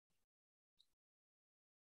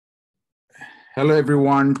Hello,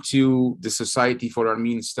 everyone, to the Society for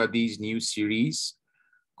Armenian Studies new series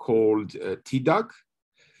called Tidag.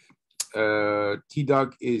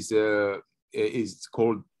 Tidag is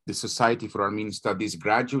called the Society for Armenian Studies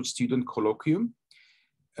Graduate Student Colloquium,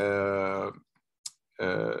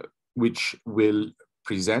 which will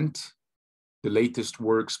present the latest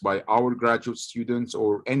works by our graduate students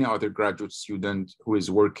or any other graduate student who is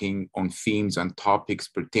working on themes and topics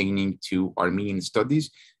pertaining to Armenian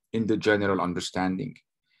studies in the general understanding.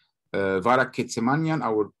 Varak Ketsemanian,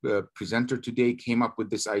 our presenter today, came up with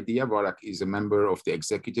this idea. Varak is a member of the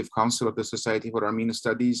Executive Council of the Society for Armenian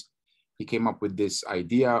Studies. He came up with this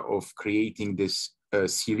idea of creating this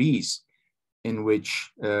series in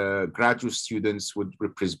which graduate students would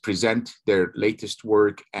present their latest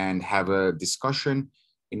work and have a discussion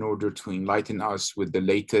in order to enlighten us with the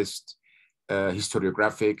latest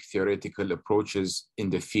historiographic theoretical approaches in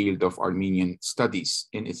the field of Armenian studies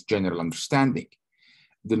in its general understanding.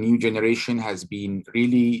 The new generation has been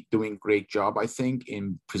really doing a great job, I think,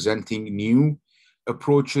 in presenting new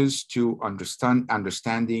approaches to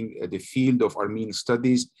understanding the field of Armenian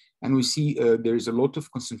studies. And we see there is a lot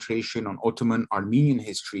of concentration on Ottoman-Armenian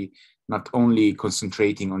history, not only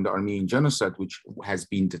concentrating on the Armenian genocide, which has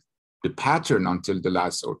been the pattern until the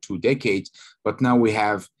last 2 decades, but now we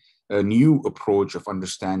have a new approach of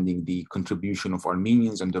understanding the contribution of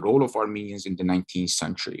Armenians and the role of Armenians in the 19th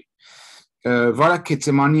century. Varak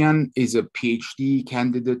Ketsemanian is a PhD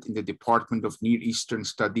candidate in the Department of Near Eastern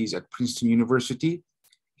Studies at Princeton University.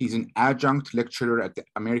 He's an adjunct lecturer at the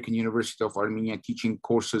American University of Armenia, teaching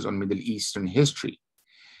courses on Middle Eastern history.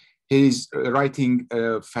 He's writing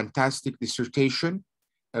a fantastic dissertation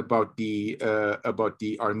about the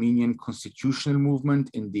Armenian constitutional movement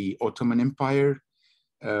in the Ottoman Empire.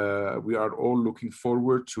 We are all looking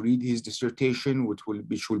forward to read his dissertation, which will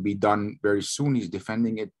be done very soon. He's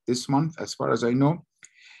defending it this month, as far as I know.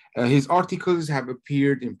 His articles have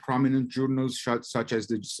appeared in prominent journals such as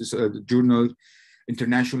the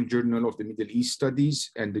International Journal of the Middle East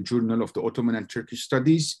Studies and the Journal of the Ottoman and Turkish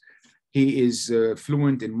Studies. He is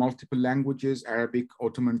fluent in multiple languages: Arabic,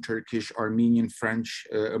 Ottoman, Turkish, Armenian, French,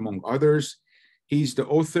 among others. He's the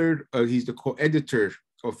author, he's the co-editor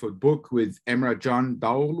of a book with Emre Can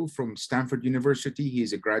Dag from Stanford University. He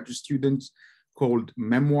is a graduate student, called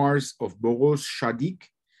Memoirs of Boghos Shadig,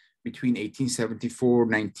 between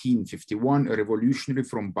 1874-1951, a revolutionary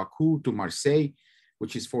from Baku to Marseille,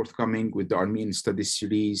 which is forthcoming with the Armenian Studies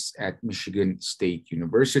series at Michigan State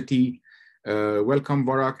University. Welcome,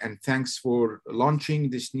 Varak, and thanks for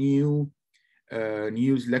launching this new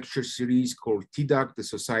news lecture series called Tidag, the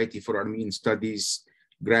Society for Armenian Studies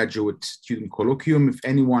Graduate Student Colloquium. If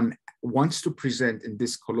anyone wants to present in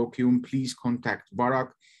this colloquium, please contact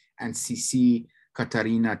Varak and CC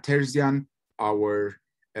Katarina Terzian, our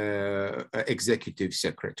executive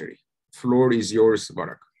secretary. Floor is yours,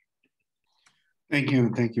 Varak. Thank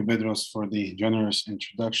you, Bedros, for the generous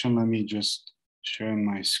introduction. Let me just share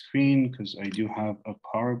my screen because I do have a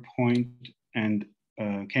PowerPoint. And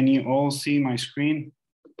can you all see my screen?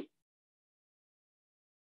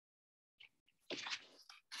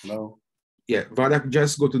 Hello? Yeah, Varak,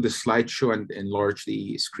 just go to the slideshow and enlarge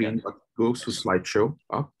the screen. Yeah. Go to slideshow.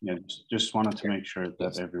 Up. Yeah, just wanted to make sure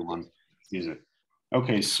that everyone sees it.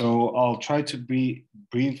 Okay, so I'll try to be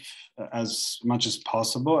brief as much as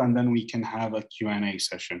possible, and then we can have a Q&A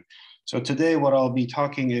session. So today what I'll be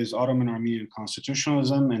talking is Ottoman-Armenian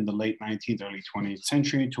constitutionalism in the late 19th, early 20th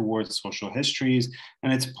century towards social histories.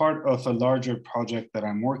 And it's part of a larger project that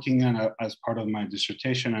I'm working on as part of my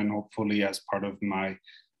dissertation and hopefully as part of my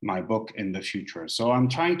book in the future. So I'm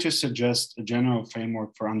trying to suggest a general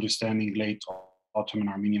framework for understanding late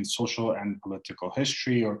Ottoman-Armenian social and political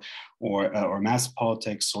history or mass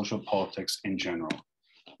politics, social politics in general.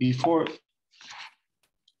 Before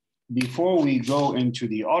we go into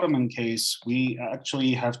the Ottoman case, we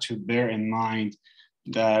actually have to bear in mind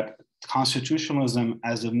that constitutionalism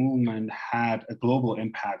as a movement had a global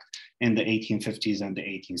impact in the 1850s and the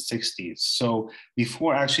 1860s. So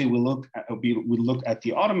before actually we look at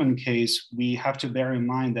the Ottoman case, we have to bear in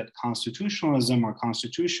mind that constitutionalism or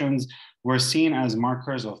constitutions were seen as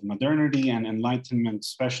markers of modernity and enlightenment,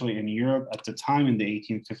 especially in Europe at the time in the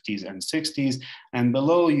 1850s and 60s. And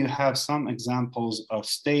below you have some examples of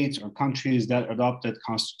states or countries that adopted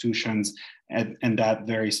constitutions in that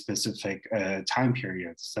very specific time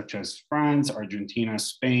period, such as France, Argentina,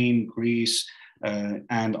 Spain, Greece,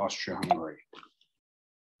 and Austria-Hungary.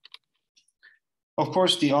 Of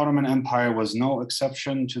course, the Ottoman Empire was no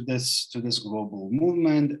exception to this global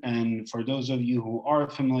movement. And for those of you who are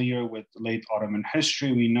familiar with late Ottoman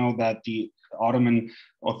history, we know that the Ottoman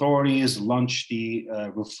authorities launched the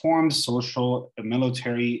reforms, social,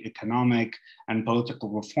 military, economic, and political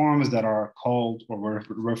reforms that are called or were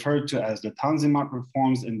referred to as the Tanzimat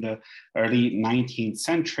reforms in the early 19th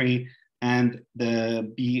century. And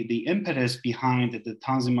the impetus behind the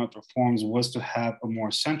Tanzimat reforms was to have a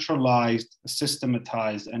more centralized,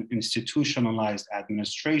 systematized, and institutionalized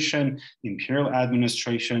administration, imperial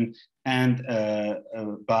administration, and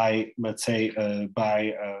by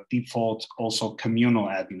default, also communal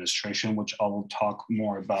administration, which I will talk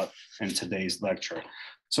more about in today's lecture.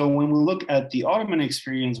 So when we look at the Ottoman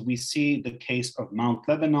experience, we see the case of Mount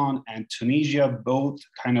Lebanon and Tunisia, both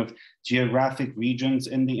kind of geographic regions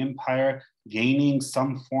in the empire, gaining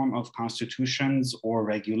some form of constitutions or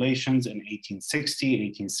regulations in 1860,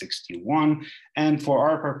 1861. And for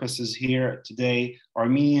our purposes here today,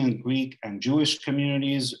 Armenian, Greek, and Jewish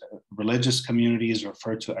communities, religious communities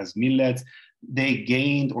referred to as millet, they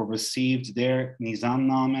gained or received their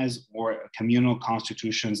nizamnames or communal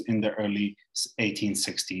constitutions in the early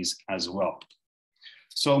 1860s as well.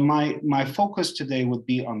 So my focus today would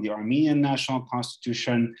be on the Armenian National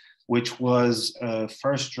Constitution, which was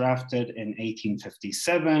first drafted in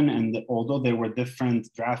 1857. And although there were different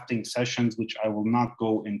drafting sessions, which I will not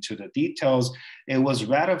go into the details, it was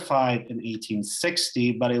ratified in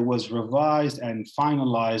 1860, but it was revised and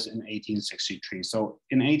finalized in 1863. So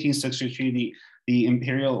in 1863, the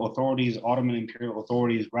imperial authorities, Ottoman imperial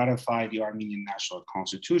authorities, ratified the Armenian National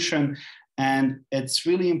Constitution. And it's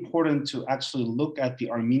really important to actually look at the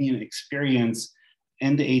Armenian experience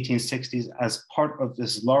in the 1860s as part of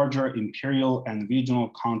this larger imperial and regional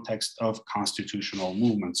context of constitutional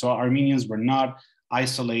movement. So Armenians were not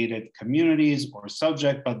isolated communities or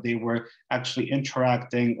subject, but they were actually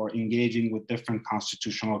interacting or engaging with different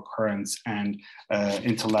constitutional currents and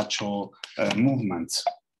intellectual movements.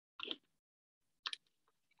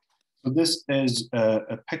 So this is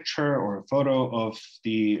a picture or a photo of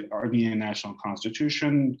the Armenian National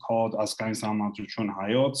Constitution called Azgain Samantuchun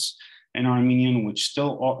Hayots in Armenian, which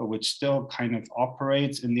still kind of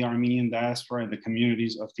operates in the Armenian diaspora and the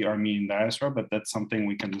communities of the Armenian diaspora, but that's something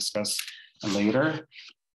we can discuss later.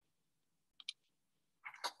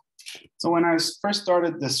 So when I first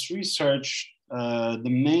started this research, the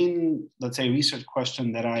main, let's say, research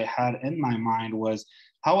question that I had in my mind was,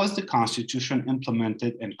 how was the constitution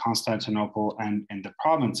implemented in Constantinople and in the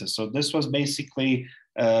provinces? So this was basically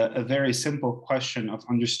a very simple question of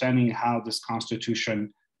understanding how this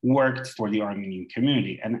constitution worked for the Armenian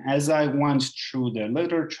community. And as I went through the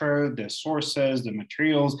literature, the sources, the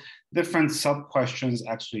materials, different sub-questions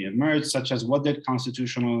actually emerged, such as what did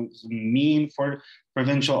constitutionalism mean for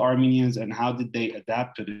provincial Armenians and how did they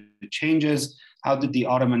adapt to the changes? How did the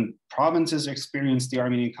Ottoman provinces experience the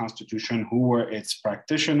Armenian constitution? Who were its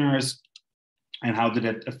practitioners? And how did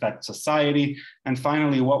it affect society? And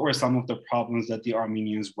finally, what were some of the problems that the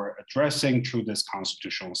Armenians were addressing through this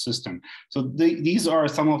constitutional system? So these are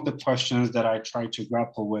some of the questions that I tried to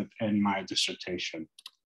grapple with in my dissertation.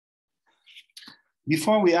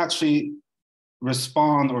 Before we actually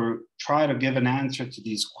respond or try to give an answer to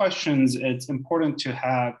these questions, it's important to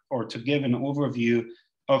have or to give an overview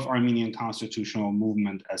of Armenian constitutional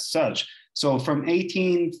movement as such. So from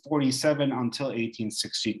 1847 until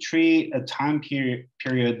 1863, a time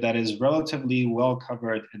period that is relatively well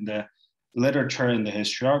covered in the literature and the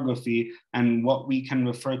historiography, and what we can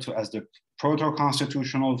refer to as the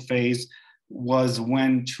proto-constitutional phase, was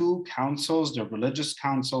when two councils, the religious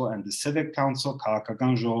council and the civic council,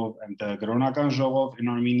 Kalakagan Zhov and the Gronagan Zhov in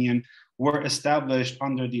Armenian, were established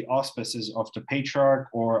under the auspices of the Patriarch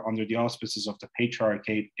or under the auspices of the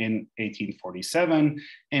Patriarchate in 1847.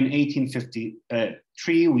 In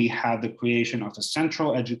 1853, we have the creation of a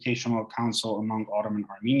central educational council among Ottoman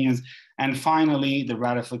Armenians. And finally, the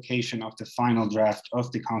ratification of the final draft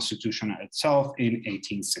of the Constitution itself in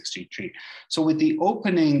 1863. So with the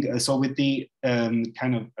opening,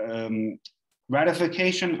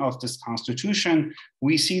 ratification of this constitution,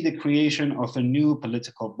 we see the creation of a new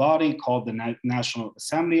political body called the National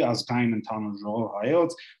Assembly, Azgain and Tanuzho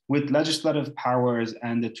Hayot, with legislative powers,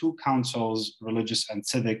 and the two councils, religious and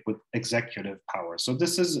civic, with executive powers. So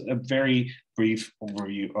this is a very brief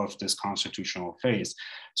overview of this constitutional phase.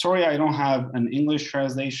 Sorry, I don't have an English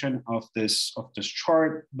translation of this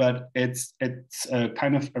chart, but it's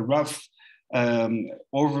kind of a rough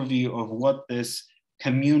overview of what this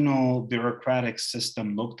communal bureaucratic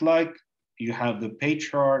system looked like. You have the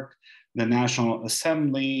Patriarch, the National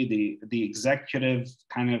Assembly, the executive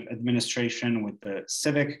kind of administration with the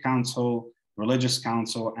Civic Council, religious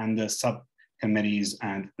council, and the subcommittees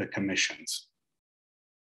and the commissions.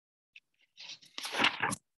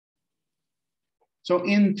 So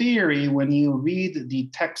in theory, when you read the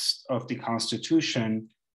text of the Constitution,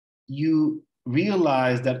 you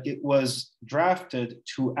realize that it was drafted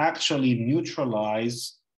to actually neutralize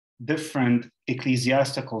different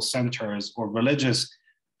ecclesiastical centers or religious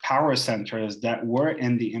power centers that were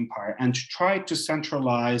in the empire, and to try to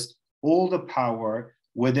centralize all the power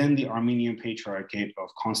within the Armenian Patriarchate of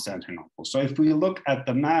Constantinople. So if we look at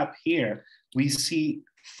the map here, we see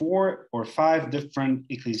 4 or 5 different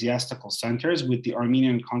ecclesiastical centers with the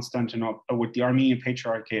Armenian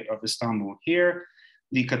Patriarchate of Istanbul here,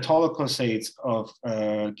 the Catholicosates of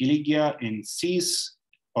Giligia in Sis,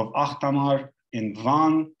 of Akhtamar in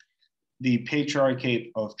Van, the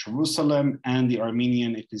Patriarchate of Jerusalem, and the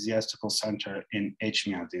Armenian Ecclesiastical Center in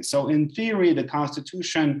Echmiadzin. So in theory, the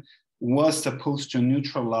Constitution was supposed to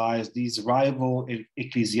neutralize these rival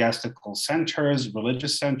ecclesiastical centers,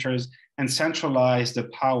 religious centers, and centralize the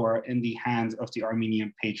power in the hands of the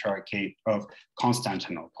Armenian Patriarchate of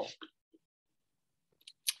Constantinople.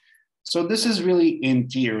 So this is really in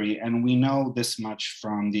theory, and we know this much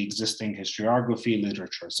from the existing historiography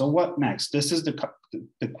literature. So what next? This is the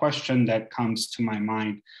question that comes to my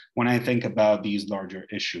mind when I think about these larger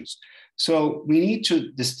issues. So we need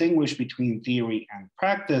to distinguish between theory and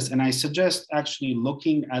practice, and I suggest actually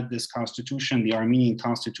looking at this constitution, the Armenian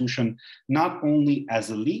constitution, not only as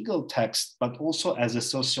a legal text, but also as a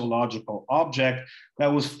sociological object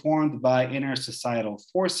that was formed by intersocietal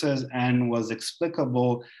forces and was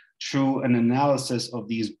explicable through an analysis of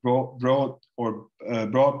these broad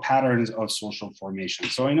patterns of social formation.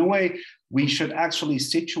 So in a way, we should actually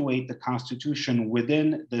situate the constitution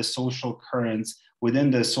within the social currents,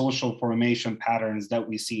 within the social formation patterns that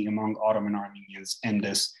we see among Ottoman Armenians in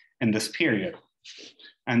this period.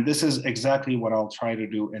 And this is exactly what I'll try to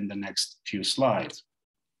do in the next few slides.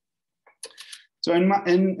 So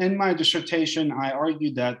in my dissertation, I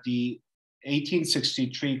argued that the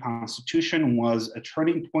 1863 Constitution was a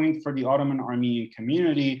turning point for the Ottoman Armenian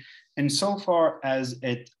community, insofar as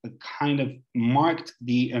it kind of marked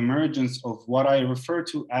the emergence of what I refer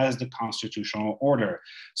to as the constitutional order.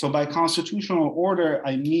 So by constitutional order,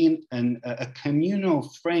 I mean a communal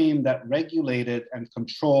frame that regulated and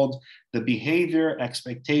controlled the behavior,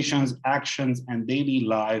 expectations, actions, and daily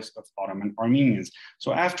lives of Ottoman Armenians.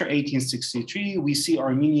 So after 1863, we see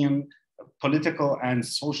Armenian political and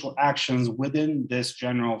social actions within this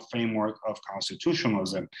general framework of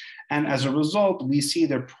constitutionalism. And as a result, we see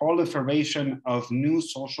the proliferation of new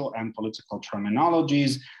social and political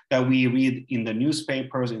terminologies that we read in the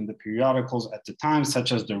newspapers, in the periodicals at the time,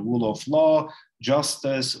 such as the rule of law,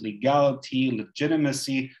 justice, legality,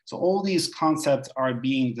 legitimacy. So all these concepts are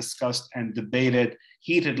being discussed and debated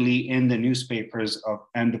heatedly in the newspapers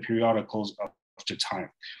and the periodicals of the time.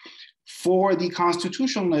 For the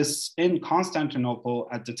constitutionalists in Constantinople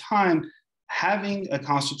at the time, having a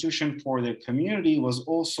constitution for their community was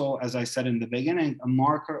also, as I said in the beginning, a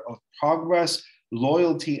marker of progress,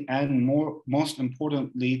 loyalty, and most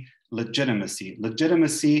importantly, legitimacy.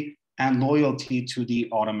 Legitimacy and loyalty to the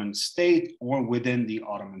Ottoman state or within the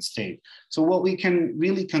Ottoman state. So what we can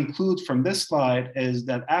really conclude from this slide is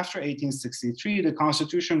that after 1863, the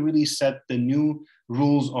constitution really set the new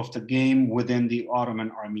rules of the game within the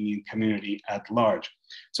Ottoman Armenian community at large.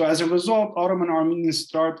 So as a result, Ottoman Armenians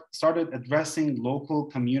started addressing local,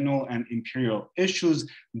 communal, and imperial issues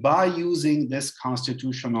by using this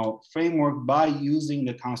constitutional framework, by using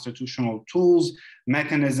the constitutional tools,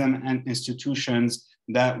 mechanism, and institutions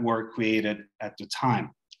that were created at the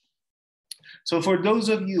time. So for those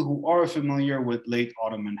of you who are familiar with late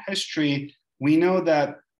Ottoman history, we know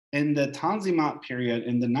that in the Tanzimat period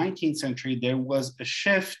in the 19th century, there was a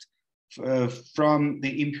shift from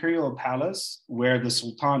the imperial palace, where the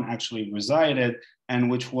Sultan actually resided,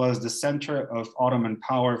 and which was the center of Ottoman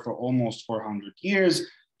power for almost 400 years,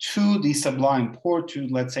 to the Sublime Porte, to,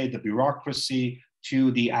 let's say, the bureaucracy,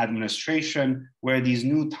 to the administration, where these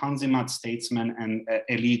new Tanzimat statesmen and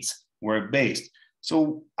elites were based.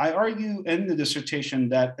 So I argue in the dissertation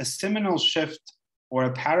that a seminal shift or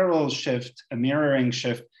a parallel shift, a mirroring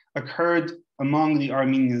shift, occurred among the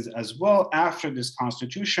Armenians as well after this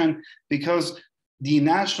constitution, because the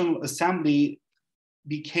National Assembly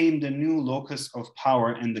became the new locus of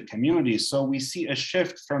power in the community. So we see a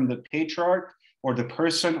shift from the patriarch or the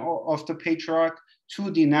person of the patriarch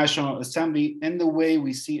to the National Assembly, in the way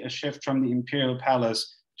we see a shift from the imperial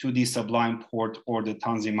palace to the Sublime Porte or the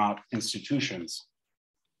Tanzimat institutions.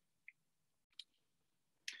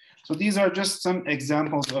 So these are just some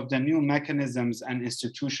examples of the new mechanisms and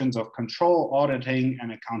institutions of control, auditing,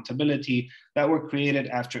 and accountability that were created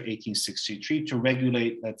after 1863 to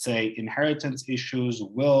regulate, let's say, inheritance issues,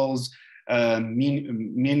 wills,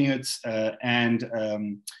 minutes, and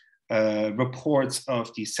reports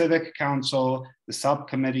of the Civic Council, the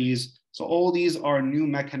subcommittees. So all these are new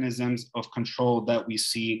mechanisms of control that we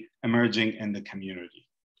see emerging in the community.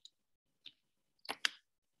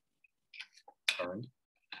 All right.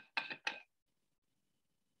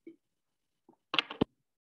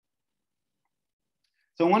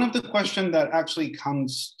 So one of the questions that actually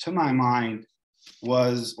comes to my mind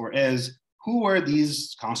was, or is, who were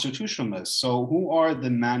these constitutionalists? So who are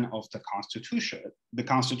the men of the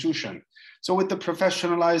Constitution? So with the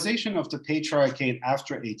professionalization of the Patriarchate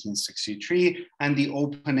after 1863 and the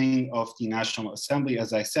opening of the National Assembly,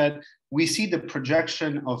 as I said, we see the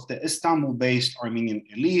projection of the Istanbul-based Armenian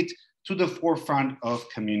elite to the forefront of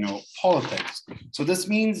communal politics. So this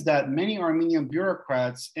means that many Armenian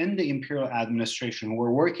bureaucrats in the imperial administration who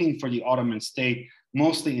were working for the Ottoman state,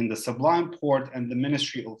 mostly in the Sublime Porte and the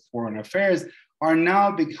Ministry of Foreign Affairs, are now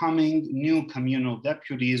becoming new communal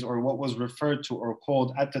deputies, or what was referred to or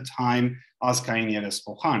called at the time Azkain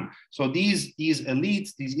Yerespokhan. So these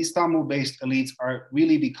elites, these Istanbul-based elites, are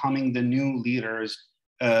really becoming the new leaders,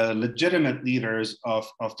 legitimate leaders of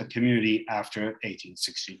the community after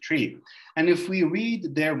 1863. And if we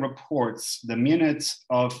read their reports, the minutes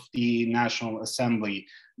of the National Assembly,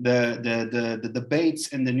 the debates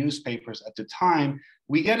in the newspapers at the time,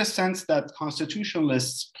 we get a sense that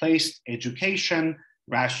constitutionalists placed education,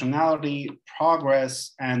 rationality,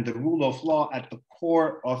 progress, and the rule of law at the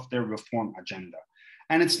core of their reform agenda.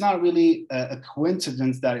 And it's not really a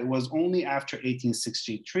coincidence that it was only after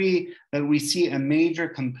 1863 that we see a major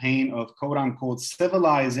campaign of quote unquote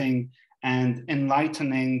civilizing and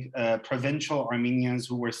enlightening provincial Armenians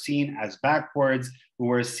who were seen as backwards, who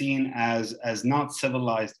were seen as not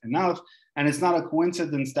civilized enough. And it's not a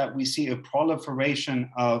coincidence that we see a proliferation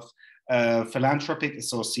of philanthropic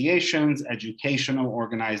associations, educational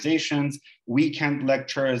organizations, weekend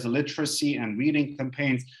lectures, literacy and reading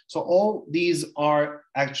campaigns. So all these are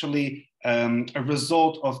actually a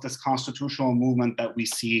result of this constitutional movement that we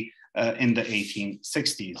see in the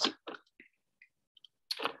 1860s.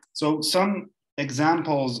 So some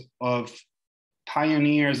examples of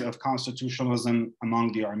pioneers of constitutionalism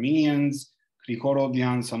among the Armenians: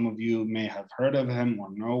 Krikorobian, some of you may have heard of him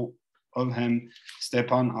or know of him,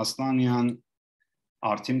 Stepan Aslanian,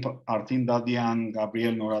 Artin Dadian,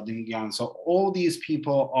 Gabriel Noradingian. So all these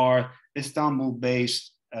people are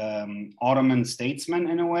Istanbul-based Ottoman statesmen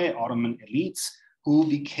in a way, Ottoman elites, who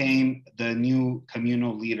became the new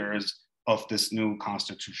communal leaders of this new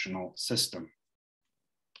constitutional system.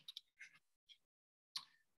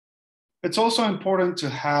 It's also important to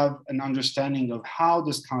have an understanding of how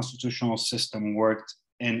this constitutional system worked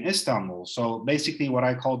in Istanbul. So basically what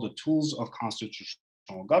I call the tools of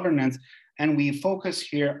constitutional governance. And we focus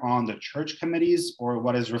here on the church committees, or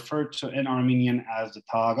what is referred to in Armenian as the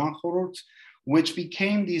Tidag, which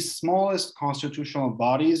became the smallest constitutional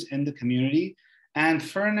bodies in the community and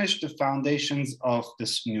furnished the foundations of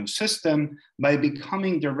this new system by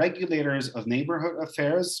becoming the regulators of neighborhood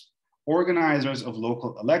affairs, organizers of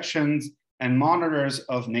local elections, and monitors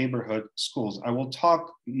of neighborhood schools. I will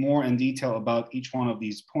talk more in detail about each one of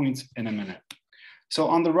these points in a minute. So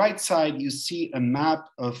on the right side, you see a map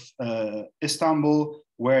of Istanbul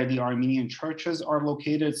where the Armenian churches are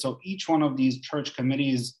located. So each one of these church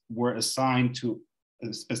committees were assigned to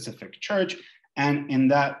a specific church, and in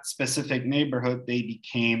that specific neighborhood, they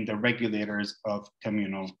became the regulators of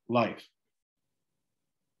communal life.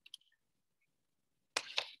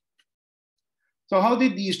 So how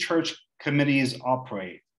did these church committees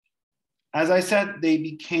operate? As I said, they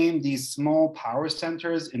became these small power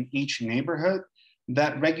centers in each neighborhood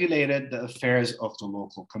that regulated the affairs of the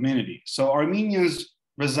local community. So Armenians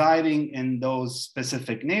residing in those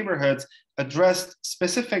specific neighborhoods addressed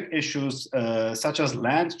specific issues such as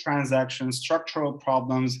land transactions, structural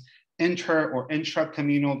problems, inter or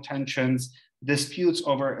intra-communal tensions, disputes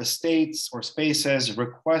over estates or spaces,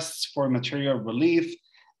 requests for material relief,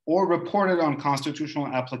 or reported on constitutional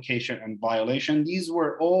application and violation. These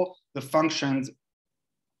were all the functions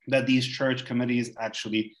that these church committees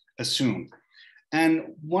actually assumed.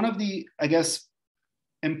 And one of the, I guess,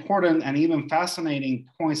 important and even fascinating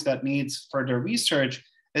points that needs further research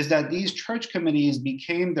is that these church committees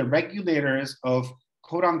became the regulators of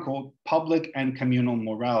quote unquote public and communal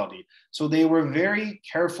morality. So they were very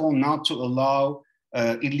careful not to allow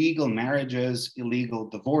illegal marriages, illegal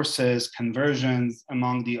divorces, conversions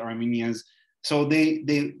among the Armenians. So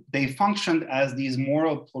they functioned as these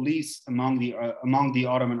moral police among the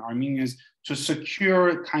Ottoman Armenians to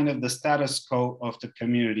secure kind of the status quo of the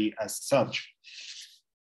community as such.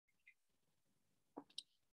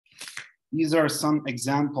 These are some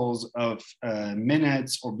examples of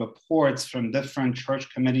minutes or reports from different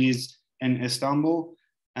church committees in Istanbul.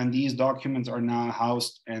 And these documents are now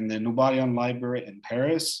housed in the Nubarian Library in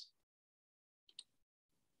Paris.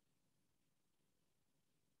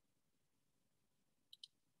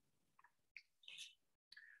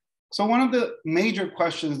 So one of the major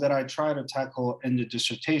questions that I try to tackle in the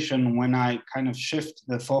dissertation when I kind of shift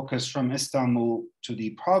the focus from Istanbul to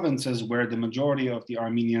the provinces where the majority of the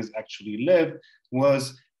Armenians actually live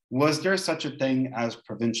was there such a thing as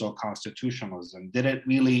provincial constitutionalism? Did it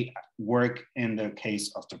really work in the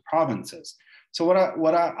case of the provinces? So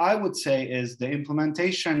what I would say is the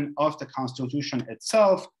implementation of the constitution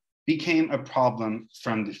itself became a problem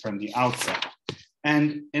from the outset.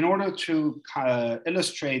 And in order to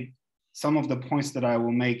illustrate some of the points that I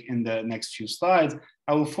will make in the next few slides,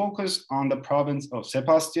 I will focus on the province of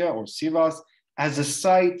Sebastia or Sivas as a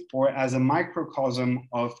site or as a microcosm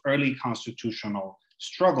of early constitutional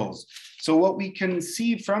struggles. So what we can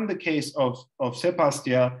see from the case of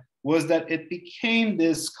Sebastia was that it became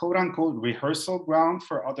this quote unquote rehearsal ground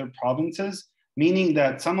for other provinces, meaning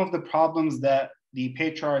that some of the problems that the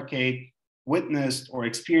Patriarchate witnessed or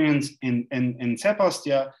experienced in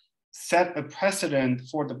Sebastia set a precedent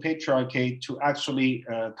for the Patriarchate to actually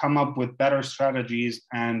come up with better strategies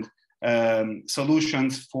and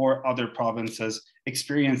solutions for other provinces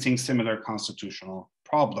experiencing similar constitutional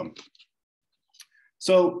problem.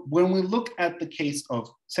 So when we look at the case of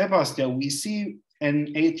Sebastia, we see in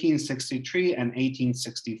 1863 and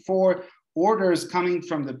 1864 orders coming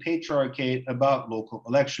from the Patriarchate about local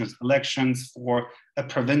elections for a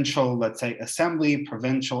provincial, let's say, assembly,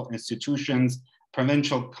 provincial institutions,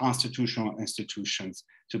 provincial constitutional institutions,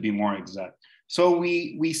 to be more exact. So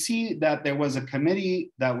we see that there was a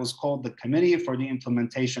committee that was called the Committee for the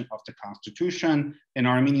Implementation of the Constitution, in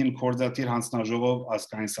Armenian Korzatir Hansnajogov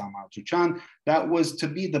Askain Samartuchan, that was to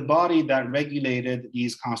be the body that regulated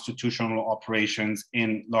these constitutional operations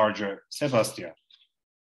in larger Sebastia.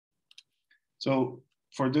 So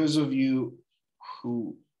for those of you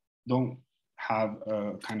who don't have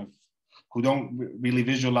a who don't really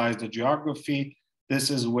visualize the geography, this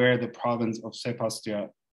is where the province of Sebastia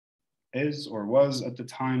is or was at the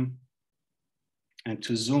time. And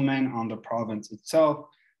to zoom in on the province itself,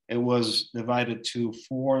 it was divided to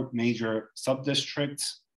 4 major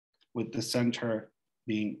sub-districts, with the center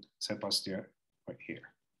being Sebastia right here.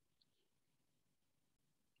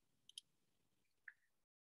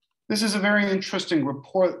 This is a very interesting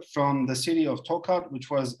report from the city of Tokat, which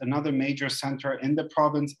was another major center in the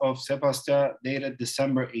province of Sebastia, dated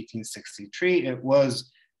December 1863. It was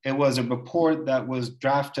a report that was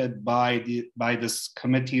drafted by this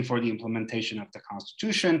Committee for the Implementation of the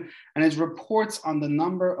Constitution, and it reports on the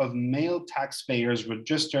number of male taxpayers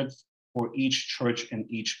registered for each church in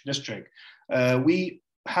each district. We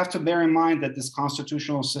have to bear in mind that this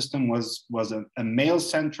constitutional system was a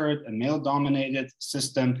male-centered, a male-dominated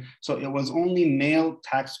system. So it was only male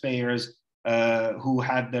taxpayers who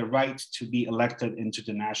had the right to be elected into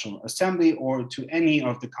the National Assembly or to any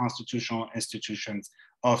of the constitutional institutions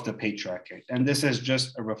of the Patriarchate. And this is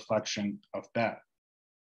just a reflection of that.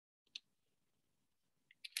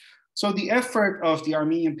 So the effort of the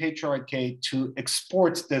Armenian Patriarchate to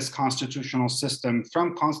export this constitutional system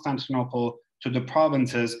from Constantinople to the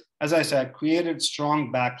provinces, as I said, created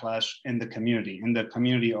strong backlash in the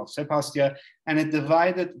community of Sebastia, and it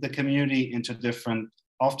divided the community into different,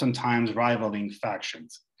 oftentimes rivaling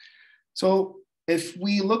factions. So if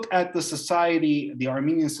we look at the society, the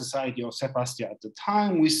Armenian society of Sebastia at the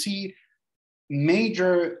time, we see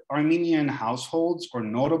major Armenian households or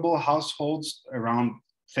notable households, around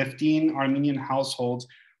 15 Armenian households,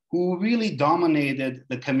 who really dominated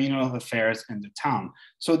the communal affairs in the town.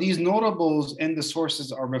 So these notables in the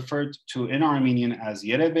sources are referred to in Armenian as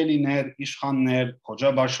Yerebeliner, Ishkhanner,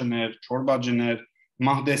 Kojabashaner, Chorbajiner,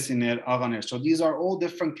 Mahdesiner, Aganer. So these are all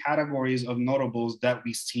different categories of notables that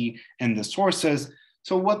we see in the sources.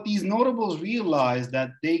 So what these notables realized that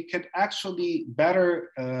they could actually better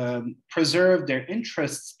preserve their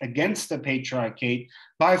interests against the Patriarchate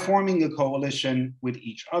by forming a coalition with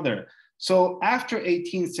each other. So after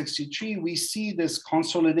 1863, we see this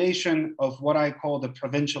consolidation of what I call the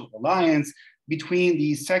provincial alliance between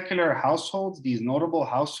these secular households, these notable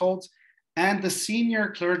households, and the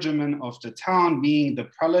senior clergymen of the town, being the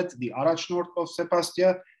prelate, the Arachnort of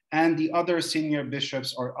Sebastia, and the other senior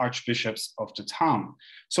bishops or archbishops of the town.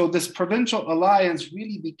 So this provincial alliance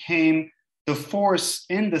really became the force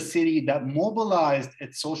in the city that mobilized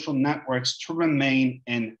its social networks to remain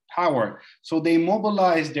in power. So they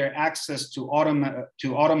mobilized their access to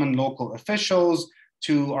Ottoman local officials,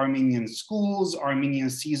 to Armenian schools, Armenian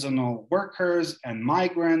seasonal workers and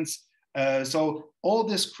migrants. So all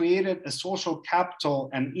this created a social capital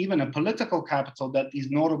and even a political capital that these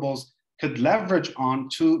notables could leverage on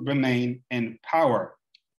to remain in power.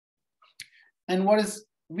 And what is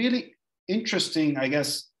really interesting, I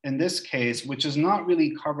guess, in this case, which is not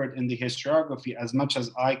really covered in the historiography as much as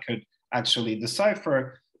I could actually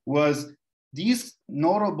decipher, was these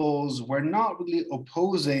notables were not really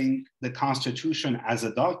opposing the Constitution as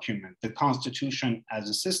a document, the Constitution as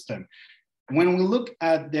a system. When we look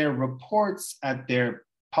at their reports, at their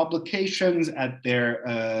publications, at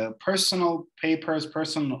their personal papers,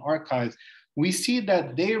 personal archives, we see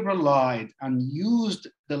that they relied and used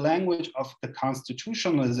the language of the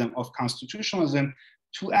constitutionalism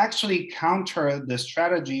to actually counter the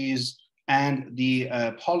strategies and the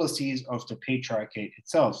policies of the patriarchate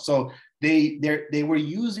itself. So they were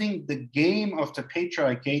using the game of the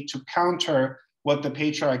patriarchate to counter what the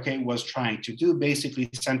patriarchate was trying to do, basically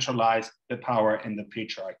centralize the power in the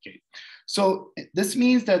patriarchate. So this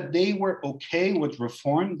means that they were okay with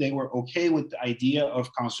reform. They were okay with the idea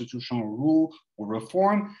of constitutional rule or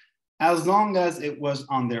reform, as long as it was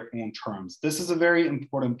on their own terms. This is a very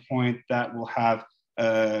important point that will have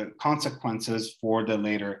consequences for the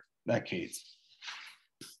later decades.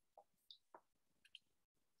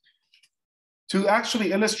 To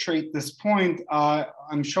actually illustrate this point,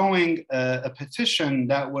 I'm showing a petition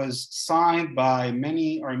that was signed by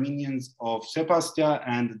many Armenians of Sepastia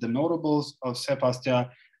and the notables of Sepastia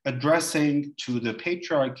addressing to the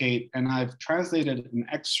patriarchate, and I've translated an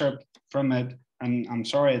excerpt from it, and I'm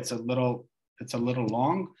sorry it's a little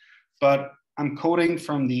long, but I'm quoting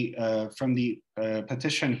from the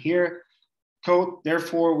petition here. Quote,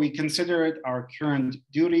 therefore, we consider it our current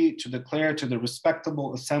duty to declare to the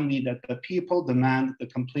respectable assembly that the people demand the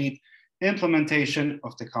complete implementation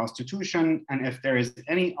of the Constitution, and if there is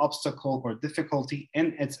any obstacle or difficulty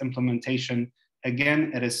in its implementation,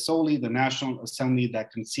 again, it is solely the National Assembly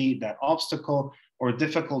that can see that obstacle or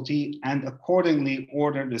difficulty and accordingly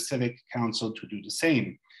order the Civic Council to do the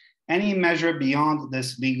same. Any measure beyond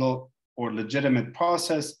this legal or legitimate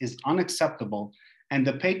process is unacceptable, and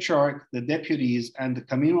the patriarch, the deputies, and the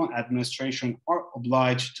communal administration are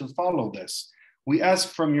obliged to follow this. We ask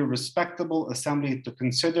from your respectable assembly to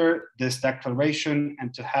consider this declaration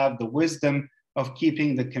and to have the wisdom of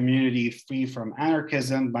keeping the community free from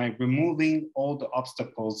anarchism by removing all the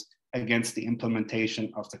obstacles against the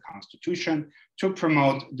implementation of the Constitution to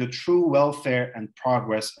promote the true welfare and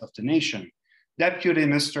progress of the nation. Deputy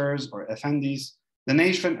ministers or effendis, the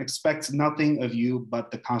nation expects nothing of you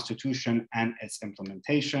but the Constitution and its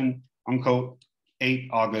implementation, unquote, 8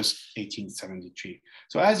 August 1873.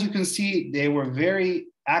 So as you can see, they were very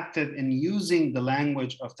active in using the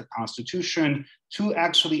language of the Constitution to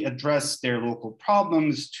actually address their local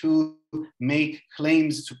problems, to make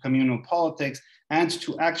claims to communal politics, and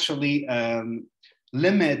to actually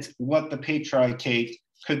limit what the patriarchate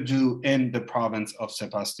could do in the province of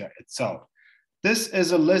Sepastia itself. This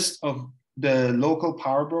is a list of the local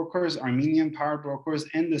power brokers, Armenian power brokers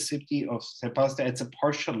in the city of Sepastia. It's a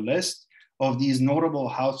partial list of these notable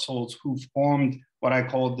households who formed what I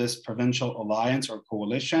call this provincial alliance or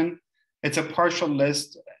coalition. It's a partial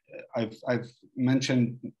list. I've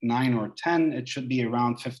mentioned 9 or 10. It should be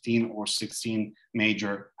around 15 or 16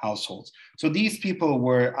 major households. So these people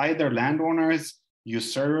were either landowners,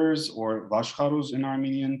 usurers, or vashkharus in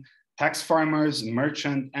Armenian, tax farmers,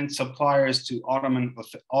 merchants, and suppliers to Ottoman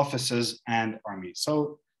offices and armies.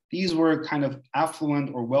 So these were kind of affluent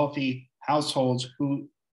or wealthy households who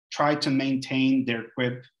tried to maintain their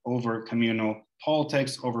grip over communal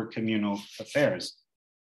politics, over communal affairs.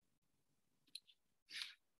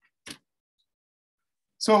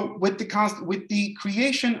 So with the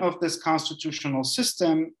creation of this constitutional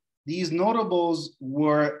system, these notables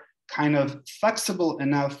were kind of flexible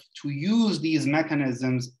enough to use these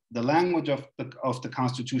mechanisms, the language of the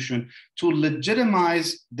Constitution, to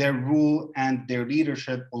legitimize their rule and their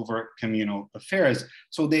leadership over communal affairs.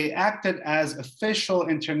 So they acted as official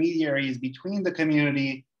intermediaries between the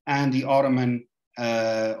community and the Ottoman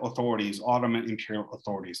authorities, Ottoman imperial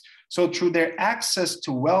authorities. So through their access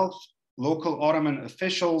to wealth, local Ottoman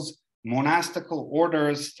officials, monastical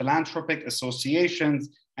orders, philanthropic associations,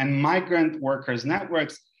 and migrant workers'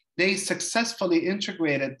 networks, they successfully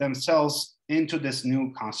integrated themselves into this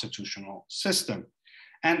new constitutional system.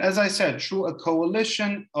 And as I said, through a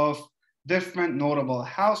coalition of different notable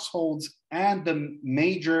households and the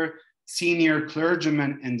major senior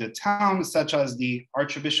clergymen in the town, such as the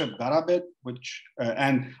Archbishop Garabet,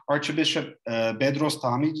 and Archbishop Bedros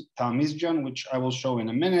Tamizcan, which I will show in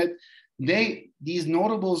a minute. These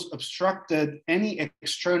notables obstructed any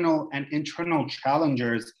external and internal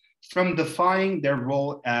challengers from defying their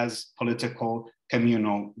role as political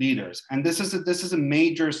communal leaders. And this is a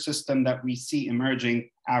major system that we see emerging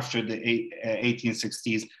after the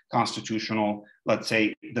 1860s constitutional, let's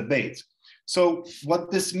say, debates. So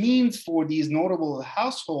what this means for these notable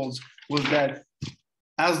households was that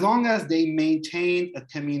as long as they maintained a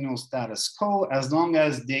communal status quo, as long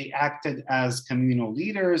as they acted as communal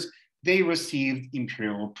leaders, they received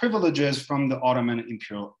imperial privileges from the Ottoman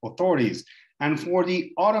imperial authorities. And for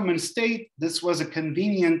the Ottoman state, this was a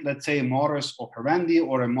convenient, let's say, modus operandi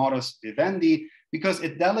or a modus vivendi, because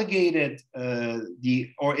it delegated it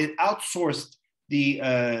outsourced the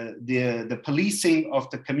policing of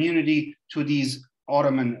the community to these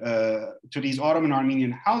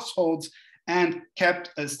Ottoman-Armenian households and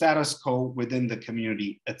kept a status quo within the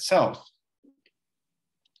community itself.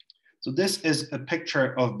 So this is a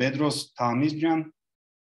picture of Bedros Tamizcan,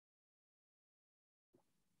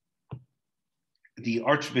 the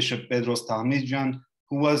Archbishop Bedros Tamizcan,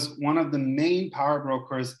 who was one of the main power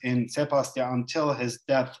brokers in Sepastia until his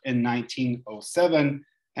death in 1907.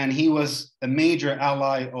 And he was a major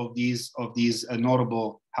ally of these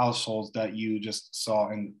notable households that you just saw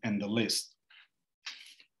in the list.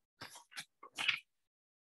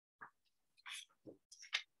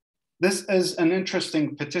 This is an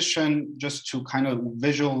interesting petition just to kind of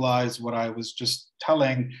visualize what I was just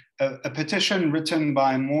telling. A petition written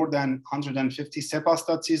by more than 150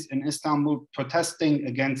 Sepastatis in Istanbul protesting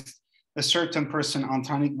against a certain person,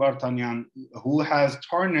 Antanik Vartanyan, who has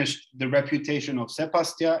tarnished the reputation of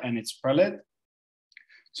Sepastia and its prelate.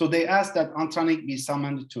 So they asked that Antanik be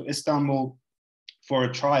summoned to Istanbul for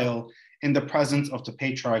a trial in the presence of the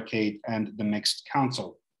Patriarchate and the Mixed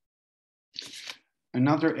Council.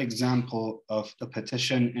 Another example of a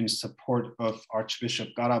petition in support of Archbishop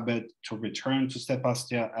Garabet to return to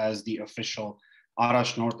Sepastia as the official,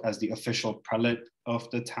 Arash North as the official prelate of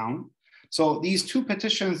the town. So these two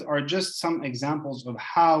petitions are just some examples of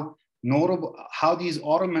how these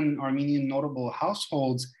Ottoman-Armenian notable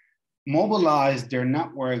households mobilized their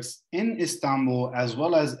networks in Istanbul as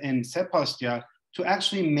well as in Sepastia to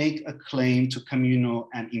actually make a claim to communal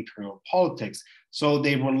and imperial politics. So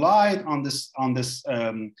they relied on this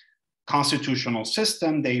constitutional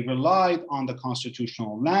system. They relied on the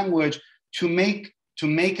constitutional language to make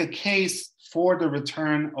a case for the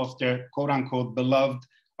return of their quote unquote beloved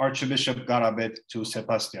Archbishop Garabet to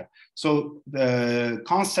Sepastia. So the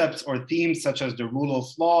concepts or themes such as the rule of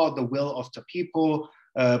law, the will of the people,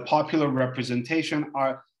 popular representation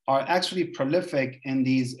are actually prolific in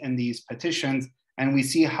these petitions. And we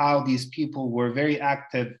see how these people were very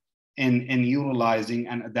active in utilizing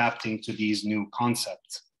and adapting to these new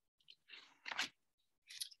concepts.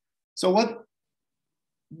 So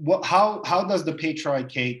how does the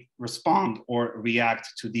Patriarchate respond or react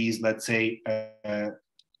to these, let's say,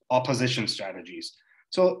 opposition strategies?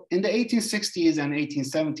 So in the 1860s and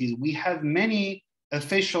 1870s, we have many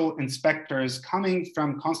official inspectors coming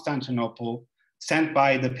from Constantinople sent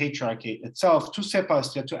by the Patriarchate itself to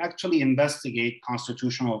Sepastia to actually investigate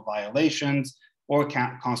constitutional violations or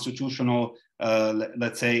constitutional,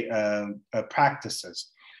 let's say,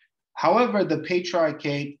 practices. However, the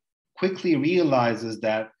Patriarchate quickly realizes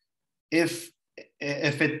that if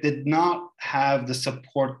it did not have the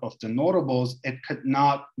support of the notables, it could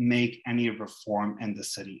not make any reform in the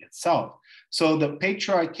city itself. So the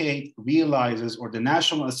Patriarchate realizes, or the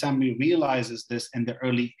National Assembly realizes this in the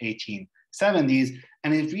early 1870s,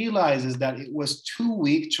 and it realizes that it was too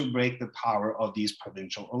weak to break the power of these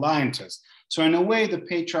provincial alliances. So in a way, the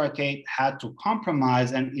Patriarchate had to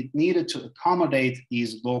compromise and it needed to accommodate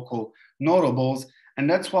these local notables. And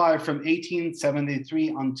that's why from 1873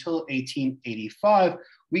 until 1885,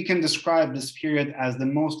 we can describe this period as the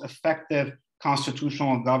most effective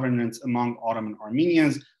constitutional governance among Ottoman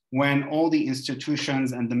Armenians, when all the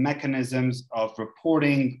institutions and the mechanisms of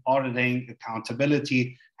reporting, auditing,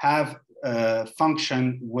 accountability have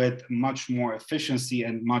functioned with much more efficiency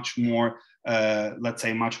and much more, let's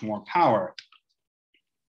say, much more power.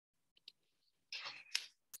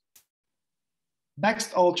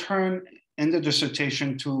 Next, I'll turn in the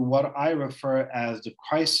dissertation to what I refer as the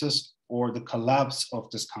crisis or the collapse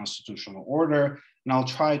of this constitutional order. And I'll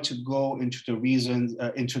try to go into the reasons,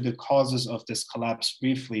 into the causes of this collapse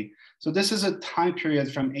briefly. So this is a time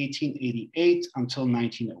period from 1888 until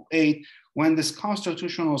 1908, when this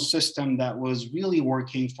constitutional system that was really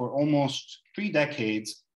working for almost 3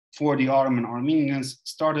 decades for the Ottoman Armenians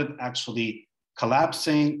started actually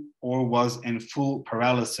collapsing or was in full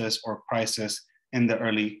paralysis or crisis in the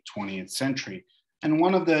early 20th century. And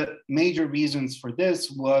one of the major reasons for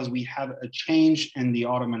this was we have a change in the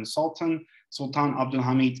Ottoman Sultan. Sultan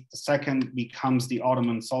Abdulhamid II becomes the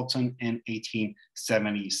Ottoman Sultan in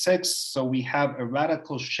 1876. So we have a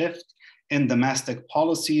radical shift in domestic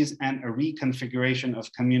policies and a reconfiguration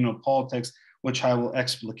of communal politics, which I will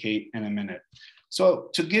explicate in a minute. So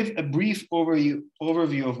to give a brief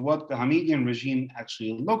overview of what the Hamidian regime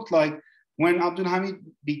actually looked like, when Abdulhamid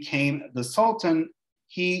became the Sultan,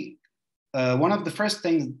 one of the first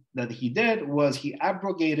things that he did was he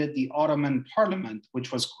abrogated the Ottoman Parliament,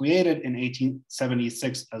 which was created in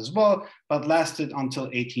 1876 as well, but lasted until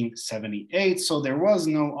 1878. So there was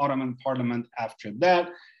no Ottoman Parliament after that.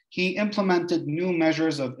 He implemented new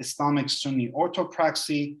measures of Islamic Sunni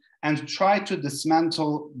orthopraxy and tried to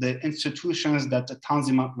dismantle the institutions that the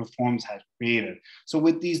Tanzimat reforms had created. So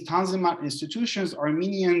with these Tanzimat institutions,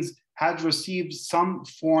 Armenians had received some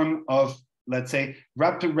form of, let's say,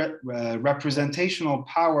 representational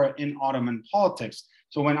power in Ottoman politics.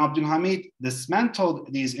 So when Abdulhamid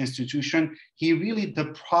dismantled these institutions, he really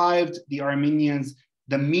deprived the Armenians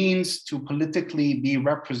the means to politically be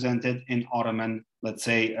represented in Ottoman, let's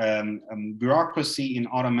say, bureaucracy in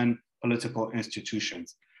Ottoman political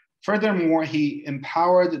institutions. Furthermore, he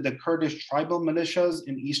empowered the Kurdish tribal militias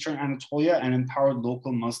in Eastern Anatolia and empowered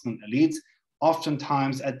local Muslim elites,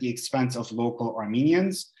 oftentimes at the expense of local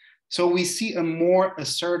Armenians. So we see a more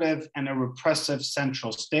assertive and a repressive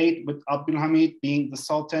central state with Abdulhamid being the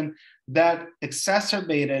Sultan that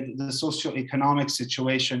exacerbated the socioeconomic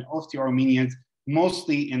situation of the Armenians,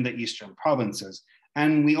 mostly in the eastern provinces.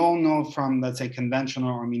 And we all know from, let's say, conventional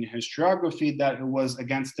Armenian historiography that it was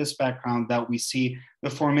against this background that we see the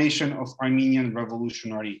formation of Armenian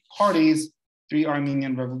revolutionary parties, 3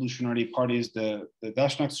 Armenian revolutionary parties, the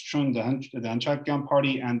Dashnakstchun, the Hanchakyan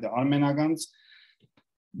party, and the Armenagans.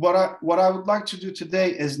 What I would like to do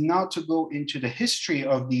today is not to go into the history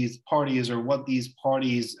of these parties or what these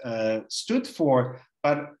parties stood for,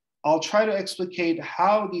 but I'll try to explicate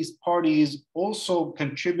how these parties also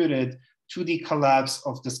contributed to the collapse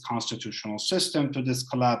of this constitutional system, to this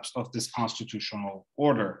collapse of this constitutional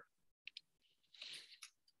order.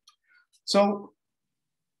 So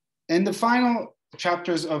in the final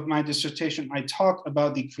chapters of my dissertation, I talk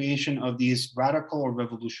about the creation of these radical or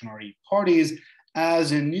revolutionary parties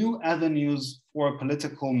as a new avenues for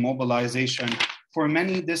political mobilization for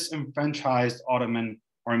many disenfranchised Ottoman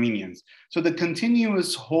Armenians. So the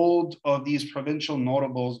continuous hold of these provincial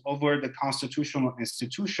notables over the constitutional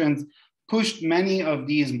institutions pushed many of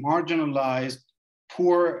these marginalized,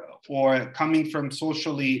 poor, or coming from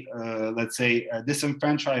socially, let's say,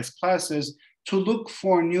 disenfranchised classes to look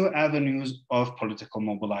for new avenues of political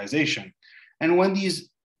mobilization. And when these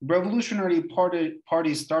revolutionary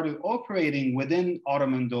parties started operating within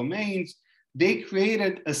Ottoman domains, they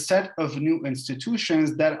created a set of new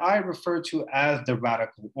institutions that I refer to as the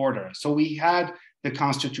radical order. So we had the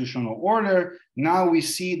constitutional order. Now we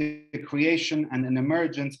see the creation and an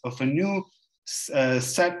emergence of a new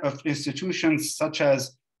set of institutions such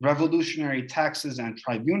as revolutionary taxes and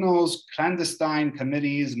tribunals, clandestine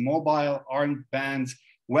committees, mobile armed bands,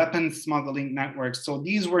 weapons smuggling networks. So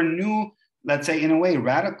these were new, let's say, in a way,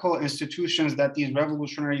 radical institutions that these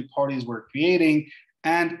revolutionary parties were creating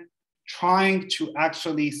and trying to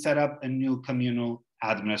actually set up a new communal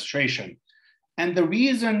administration. And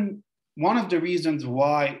one of the reasons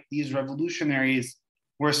why these revolutionaries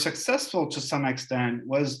were successful to some extent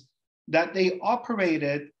was that they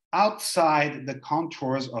operated outside the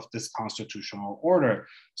contours of this constitutional order.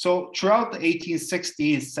 So throughout the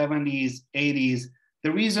 1860s, 70s, 80s,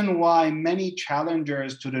 the reason why many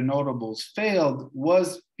challengers to the notables failed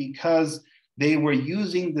was because they were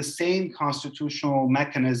using the same constitutional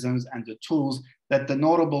mechanisms and the tools that the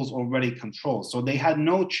notables already controlled. So they had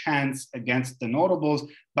no chance against the notables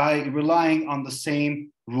by relying on the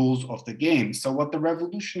same rules of the game. So what the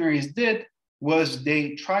revolutionaries did was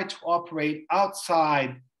they tried to operate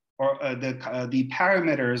outside or the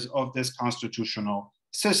parameters of this constitutional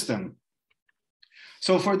system.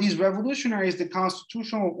 So for these revolutionaries, the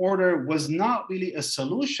constitutional order was not really a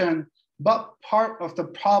solution, but part of the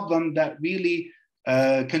problem that really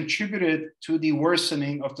contributed to the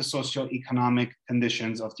worsening of the socioeconomic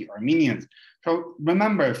conditions of the Armenians. So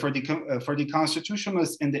remember, for the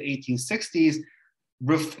constitutionalists in the 1860s,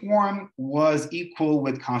 reform was equal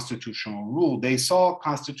with constitutional rule. They saw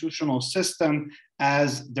constitutional system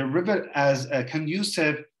as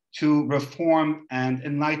conducive to reform and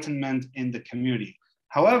enlightenment in the community.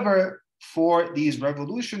 However, for these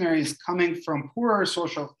revolutionaries coming from poorer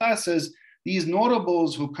social classes, these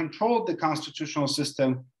notables who controlled the constitutional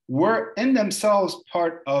system were in themselves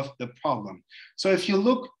part of the problem. So if you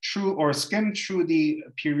look through or skim through the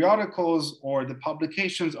periodicals or the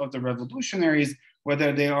publications of the revolutionaries,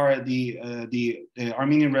 whether they are the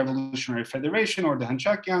Armenian Revolutionary Federation or the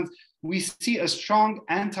Hanchakians, we see a strong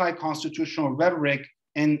anti-constitutional rhetoric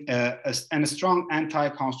and a strong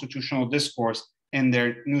anti-constitutional discourse in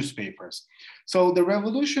their newspapers. So the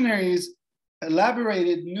revolutionaries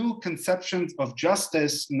elaborated new conceptions of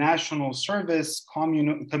justice, national service,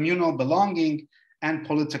 communal belonging, and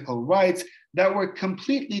political rights that were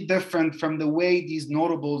completely different from the way these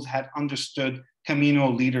notables had understood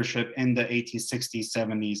communal leadership in the 1860s,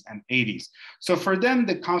 70s, and 80s. So for them,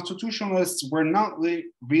 the constitutionalists were not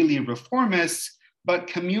really reformists, but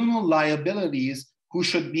communal liabilities who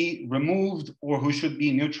should be removed or who should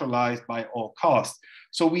be neutralized by all costs.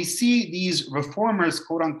 So we see these reformers,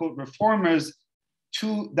 quote unquote reformers,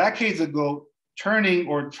 2 decades ago, turning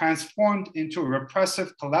or transformed into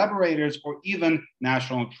repressive collaborators or even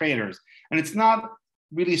national traitors. And it's not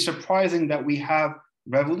really surprising that we have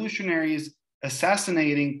revolutionaries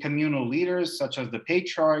assassinating communal leaders such as the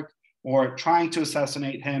patriarch, or trying to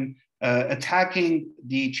assassinate him, attacking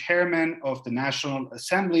the chairman of the National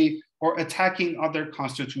Assembly, or attacking other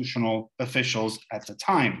constitutional officials at the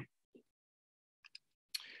time.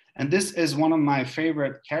 And this is one of my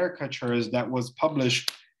favorite caricatures that was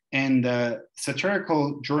published in the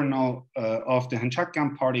satirical journal of the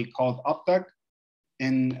Hanchakian party called Tidag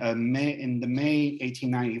in the May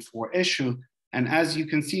 1894 issue. And as you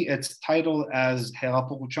can see, it's titled as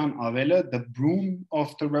Herapokuchan Avele, the broom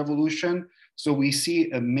of the revolution. So we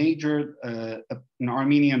see a major, an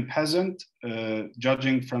Armenian peasant,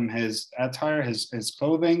 judging from his attire, his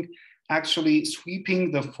clothing, actually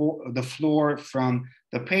sweeping the floor from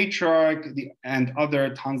the patriarch and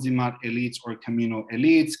other Tanzimat elites or communal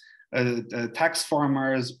elites, tax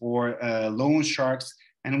farmers or loan sharks.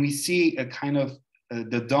 And we see a kind of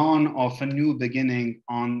the dawn of a new beginning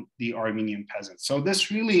on the Armenian peasants. So this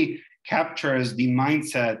really captures the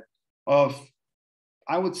mindset of,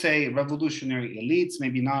 I would say, revolutionary elites,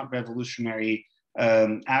 maybe not revolutionary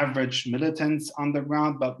average militants on the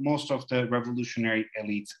ground, but most of the revolutionary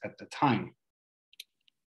elites at the time.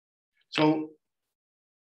 So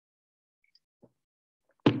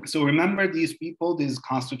remember these people, these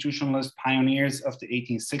constitutionalist pioneers of the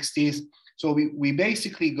 1860s. So we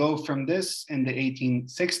basically go from this in the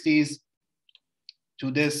 1860s to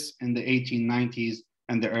this in the 1890s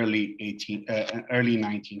and the early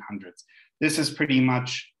 1900s. This is pretty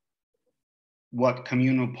much what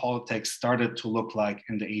communal politics started to look like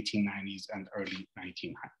in the 1890s and early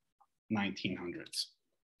 1900s.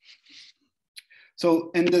 So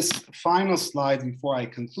in this final slide, before I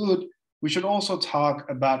conclude, we should also talk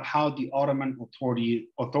about how the Ottoman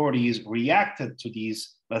authorities reacted to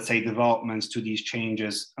these, let's say, developments, to these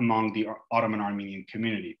changes among the Ottoman-Armenian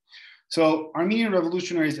community. So Armenian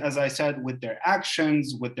revolutionaries, as I said, with their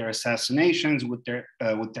actions, with their assassinations, with their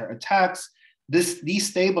attacks, this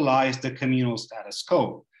destabilized the communal status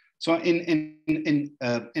quo. So in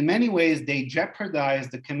many ways, they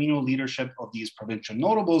jeopardized the communal leadership of these provincial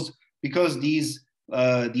notables, because these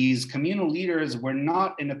communal leaders were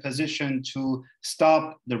not in a position to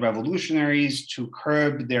stop the revolutionaries, to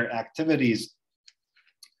curb their activities.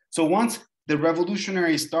 So once the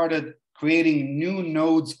revolutionaries started creating new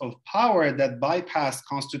nodes of power that bypassed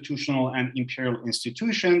constitutional and imperial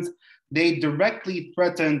institutions, they directly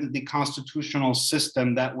threatened the constitutional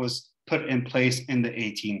system that was put in place in the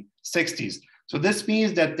 1860s. So this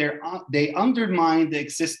means that they undermined the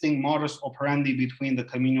existing modus operandi between the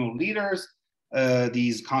communal leaders,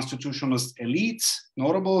 these constitutionalist elites,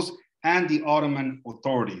 notables, and the Ottoman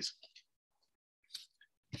authorities.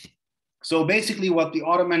 So basically what the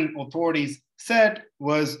Ottoman authorities said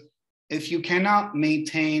was, if you cannot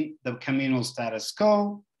maintain the communal status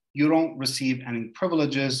quo, you don't receive any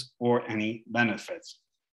privileges or any benefits.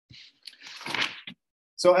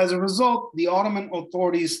 So as a result, the Ottoman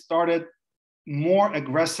authorities started more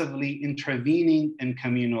aggressively intervening in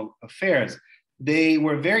communal affairs. They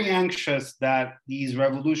were very anxious that these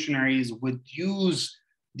revolutionaries would use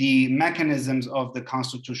the mechanisms of the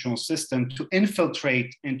constitutional system to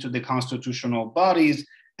infiltrate into the constitutional bodies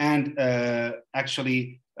and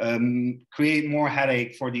actually create more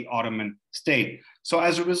headache for the Ottoman state. So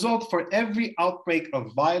as a result, for every outbreak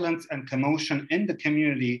of violence and commotion in the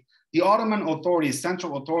community, the Ottoman authorities,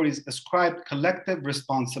 central authorities, ascribed collective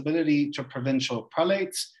responsibility to provincial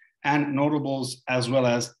prelates and notables, as well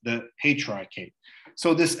as the patriarchate.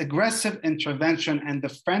 So this aggressive intervention and the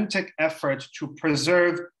frantic effort to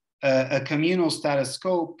preserve a communal status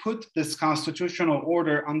quo put this constitutional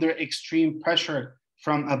order under extreme pressure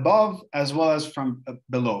from above as well as from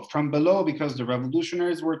below. From below, because the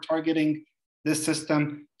revolutionaries were targeting this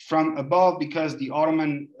system; from above, because the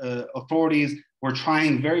Ottoman authorities were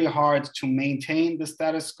trying very hard to maintain the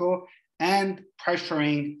status quo and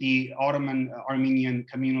pressuring the Ottoman-Armenian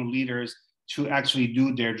communal leaders to actually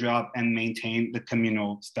do their job and maintain the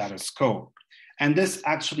communal status quo. And this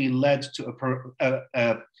actually led to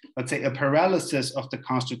let's say, a paralysis of the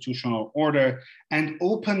constitutional order and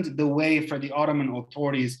opened the way for the Ottoman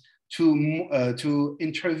authorities to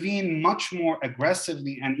intervene much more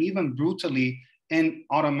aggressively and even brutally in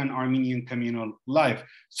Ottoman-Armenian communal life.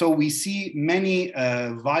 So we see many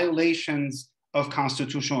violations of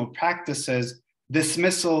constitutional practices,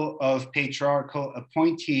 dismissal of patriarchal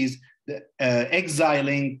appointees,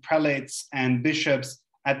 exiling prelates and bishops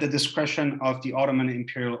at the discretion of the Ottoman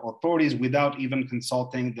imperial authorities without even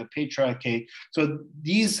consulting the Patriarchate. So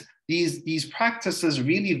these practices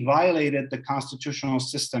really violated the constitutional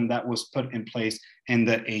system that was put in place in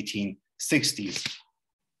the 1860s.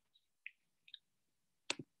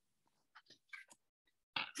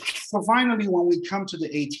 So finally, when we come to the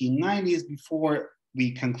 1890s, before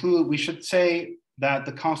we conclude, we should say that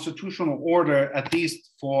the constitutional order, at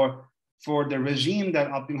least for the regime that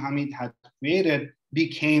Abdülhamid had created,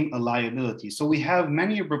 became a liability. So we have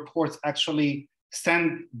many reports actually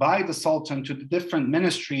sent by the Sultan to the different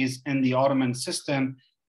ministries in the Ottoman system,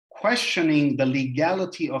 questioning the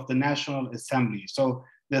legality of the National Assembly. So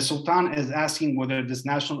the Sultan is asking whether this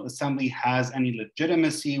National Assembly has any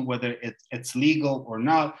legitimacy, whether it's legal or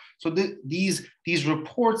not. So these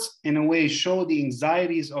reports, in a way, show the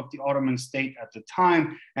anxieties of the Ottoman state at the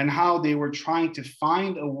time and how they were trying to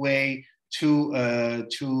find a way to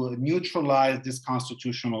neutralize this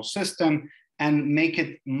constitutional system and make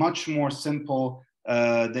it much more simple,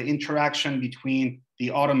 the interaction between the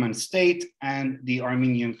Ottoman state and the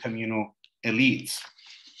Armenian communal elites.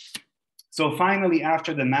 So finally,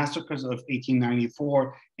 after the massacres of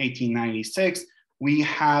 1894, 1896, we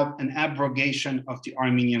have an abrogation of the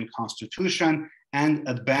Armenian constitution and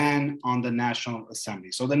a ban on the National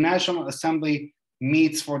Assembly. So the National Assembly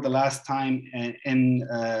meets for the last time in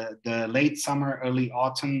the late summer, early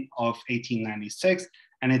autumn of 1896,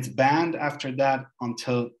 and it's banned after that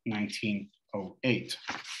until 1908.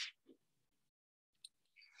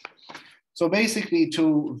 So basically,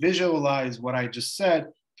 to visualize what I just said,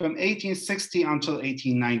 from 1860 until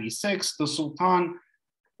 1896, the Sultan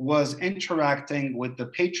was interacting with the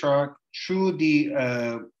Patriarch through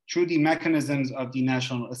the mechanisms of the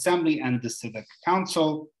National Assembly and the Civic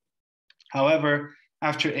Council. However,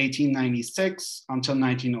 after 1896 until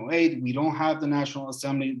 1908, we don't have the National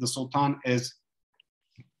Assembly. The Sultan is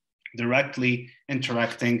directly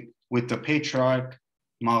interacting with the Patriarch,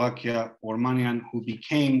 Malakia Ormanian, who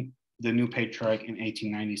became the new Patriarch in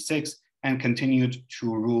 1896 and continued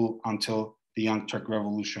to rule until the Young Turk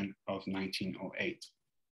Revolution of 1908.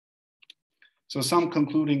 So some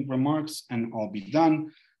concluding remarks and I'll be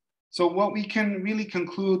done. So what we can really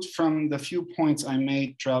conclude from the few points I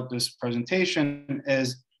made throughout this presentation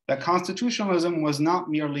is that constitutionalism was not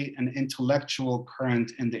merely an intellectual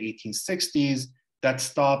current in the 1860s that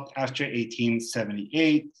stopped after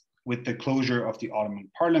 1878 with the closure of the Ottoman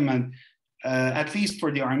Parliament. At least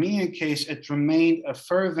for the Armenian case, it remained a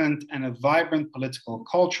fervent and a vibrant political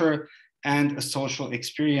culture and a social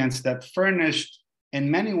experience that furnished, in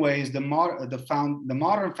many ways, the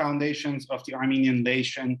modern foundations of the Armenian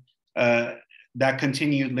nation that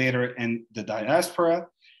continued later in the diaspora.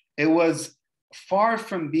 It was far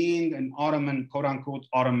from being an Ottoman, quote unquote,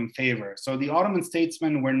 Ottoman favor. So the Ottoman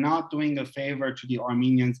statesmen were not doing a favor to the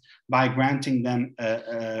Armenians by granting them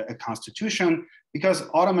a constitution, because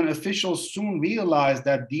Ottoman officials soon realized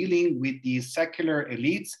that dealing with these secular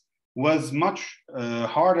elites was much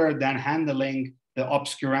harder than handling the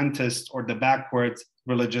obscurantist or the backwards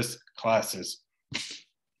religious classes.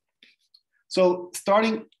 So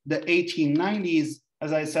starting the 1890s,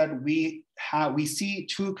 as I said, we see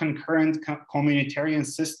two concurrent communitarian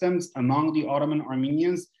systems among the Ottoman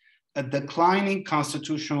Armenians, a declining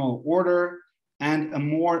constitutional order and a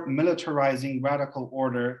more militarizing radical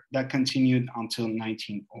order that continued until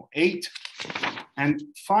 1908. And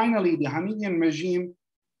finally, the Hamidian regime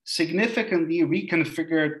significantly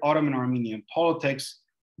reconfigured Ottoman Armenian politics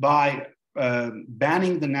by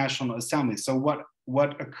banning the National Assembly. So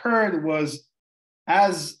what occurred was,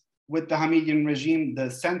 as with the Hamidian regime, the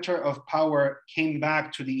center of power came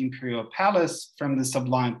back to the imperial palace from the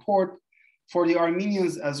Sublime Porte. For the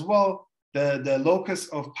Armenians as well, the locus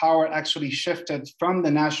of power actually shifted from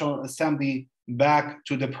the National Assembly back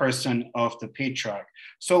to the person of the patriarch.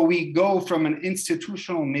 So we go from an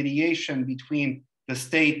institutional mediation between the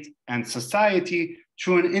state and society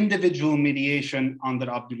to an individual mediation under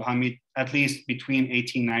Abdülhamid, at least between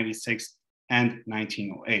 1896 and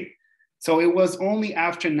 1908. So it was only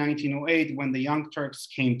after 1908, when the Young Turks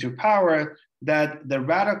came to power, that the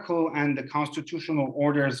radical and the constitutional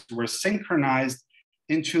orders were synchronized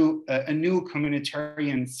into a new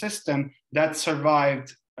communitarian system that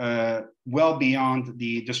survived well beyond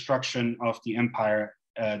the destruction of the empire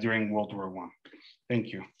during World War I.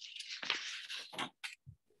 Thank you.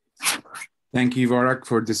 Thank you, Varak,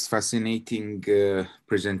 for this fascinating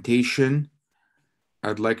presentation.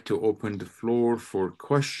 I'd like to open the floor for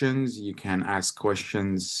questions. You can ask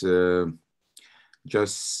questions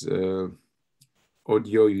just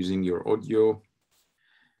audio, using your audio,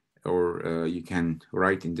 or you can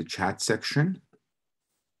write in the chat section.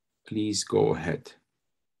 Please go ahead.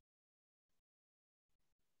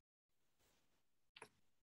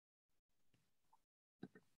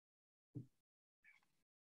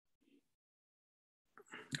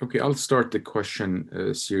 Okay, I'll start the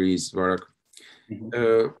question series, Varak.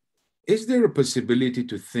 Is there a possibility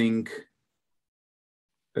to think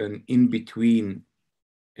an in-between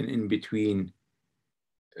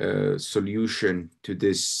solution to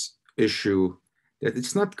this issue, that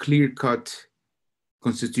it's not clear-cut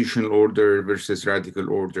constitutional order versus radical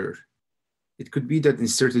order? It could be that in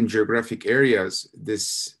certain geographic areas,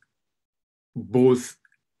 this both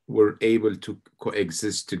were able to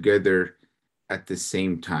coexist together at the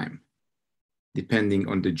same time, depending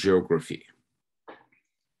on the geography.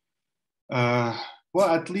 Well,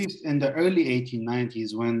 at least in the early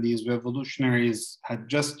 1890s, when these revolutionaries had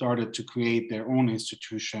just started to create their own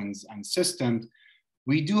institutions and systems,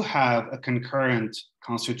 we do have a concurrent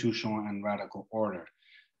constitutional and radical order.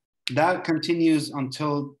 That continues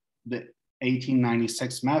until the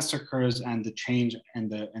 1896 massacres and the change in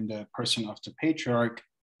the person of the patriarch.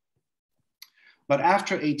 But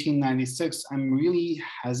after 1896, I'm really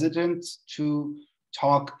hesitant to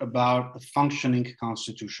talk about a functioning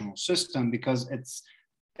constitutional system, because it's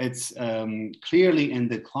clearly in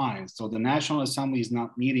decline. So the National Assembly is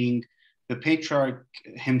not meeting. The patriarch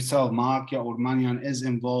himself, Varak Ketsemanian, is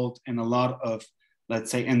involved in a lot of,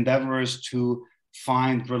 let's say, endeavors to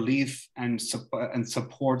find relief and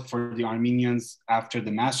support for the Armenians after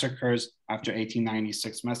the massacres, after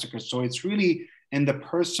 1896 massacres. So it's really in the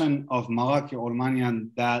person of Varak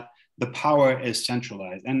Ketsemanian that the power is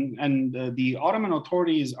centralized. And the Ottoman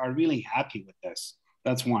authorities are really happy with this.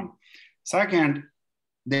 That's one. Second,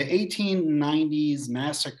 the 1890s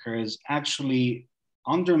massacres actually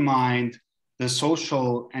undermined the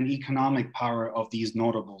social and economic power of these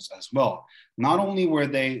notables as well. Not only were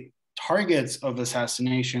they targets of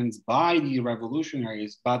assassinations by the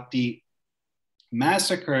revolutionaries, but the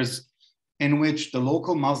massacres in which the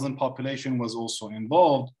local Muslim population was also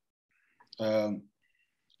involved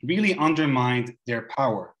really undermined their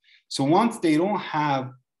power. So once they don't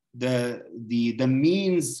have the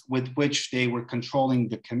means with which they were controlling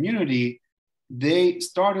the community, they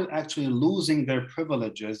started actually losing their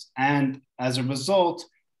privileges. And as a result,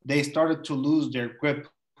 they started to lose their grip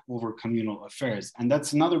over communal affairs. And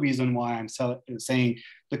that's another reason why I'm saying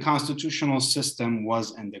the constitutional system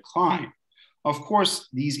was in decline. Of course,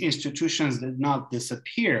 these institutions did not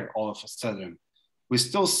disappear all of a sudden. We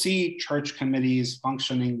still see church committees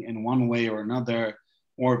functioning in one way or another,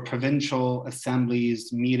 or provincial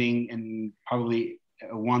assemblies meeting in probably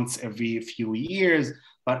once every few years.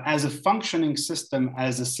 But as a functioning system,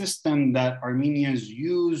 as a system that Armenians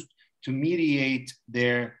used to mediate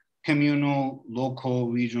their communal,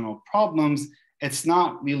 local, regional problems, it's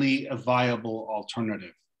not really a viable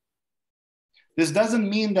alternative. This doesn't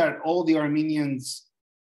mean that all the Armenians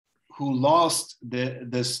who lost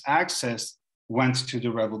this access went to the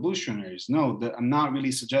revolutionaries. No, I'm not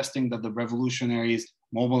really suggesting that the revolutionaries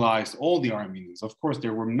mobilized all the Armenians. Of course,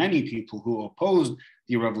 there were many people who opposed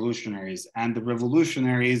the revolutionaries, and the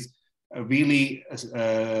revolutionaries really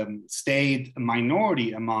stayed a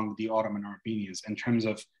minority among the Ottoman Armenians in terms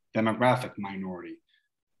of demographic minority.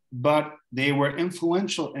 But they were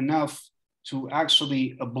influential enough to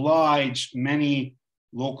actually oblige many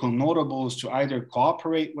local notables to either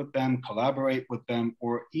cooperate with them, collaborate with them,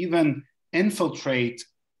 or even infiltrate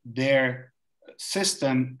their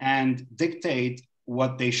system and dictate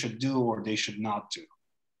what they should do or they should not do.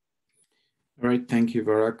 All right, thank you,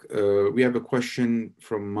 Varak. We have a question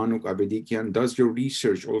from Manuk Abedikian. Does your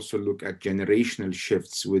research also look at generational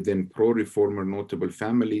shifts within pro-reformer notable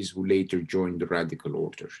families who later joined the radical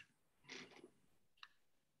order?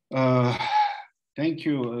 Thank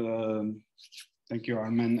you. Thank you,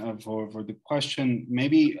 Armen, for the question.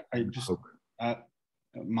 Maybe I just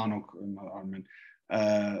Manok, not Armen.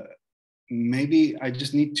 Maybe I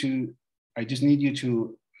just need you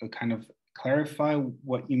to kind of clarify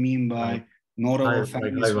what you mean by notable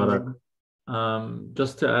families.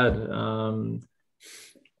 Just to add,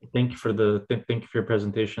 thank you for your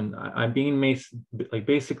presentation. I'm being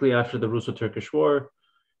basically after the Russo-Turkish War,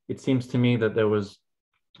 it seems to me that there were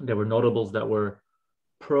notables that were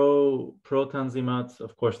pro Tanzimat.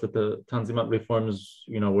 Of course, that the Tanzimat reforms,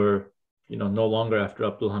 were no longer after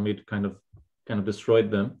Abdul Hamid kind of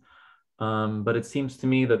destroyed them. But it seems to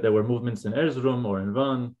me that there were movements in Erzurum or in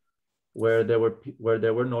Van where there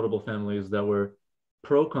were notable families that were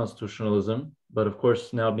pro-constitutionalism, but of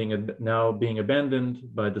course now being abandoned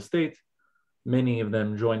by the state. Many of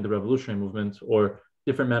them joined the revolutionary movement or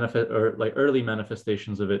different early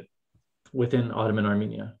manifestations of it within Ottoman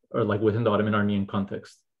Armenia, or within the Ottoman-Armenian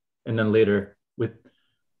context, and then later with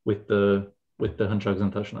the Hunchaks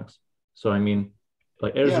and Tashnaks. So I mean,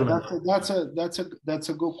 Erzurum. Yeah, that's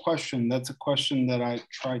a good question. That's a question that I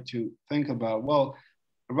try to think about. Well,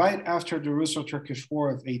 right after the Russo-Turkish War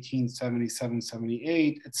of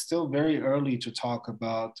 1877-78, it's still very early to talk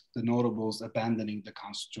about the notables abandoning the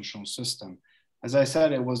constitutional system. As I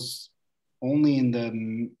said, it was only in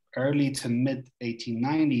the early to mid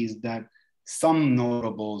 1890s that some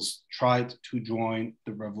notables tried to join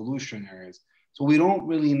the revolutionaries. So we don't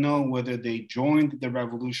really know whether they joined the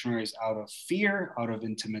revolutionaries out of fear, out of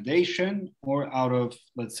intimidation, or out of,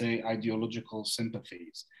 let's say, ideological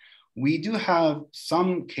sympathies. We do have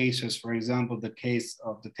some cases, for example, the case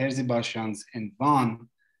of the Terzibashyans in Van,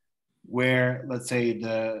 where, let's say,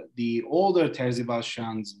 the older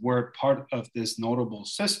Terzibashyans were part of this notable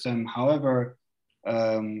system. However,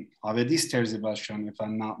 Avedis Terzibashyan, if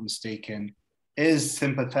I'm not mistaken, is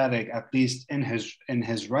sympathetic, at least in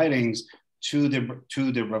his writings, to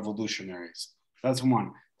the revolutionaries. That's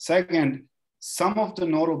one. Second, some of the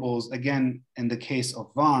notables, again, in the case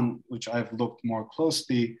of Van, which I've looked more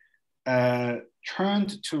closely,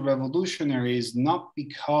 turned to revolutionaries not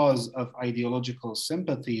because of ideological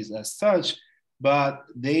sympathies as such, but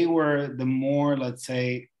they were the more, let's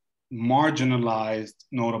say, marginalized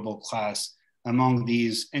notable class among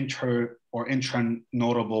these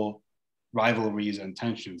intra-notable rivalries and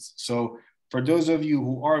tensions. So for those of you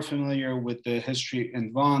who are familiar with the history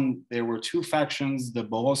in Van, there were two factions, the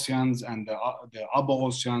Boghosians and the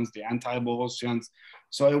Aboghosians, the anti-Boghosians.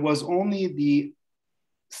 So it was only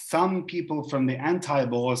some people from the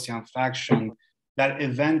anti-Boghosian faction that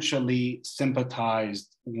eventually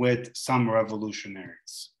sympathized with some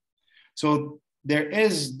revolutionaries. So there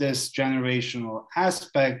is this generational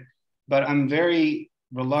aspect, but I'm very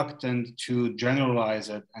reluctant to generalize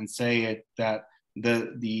it and say it that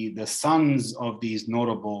the sons of these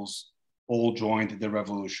notables all joined the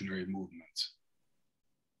revolutionary movement.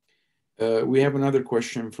 We have another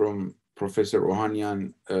question from Professor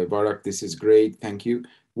Ohanian. Varak, this is great, thank you.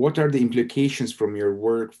 What are the implications from your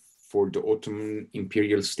work for the Ottoman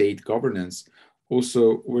imperial state governance?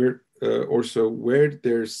 Also, were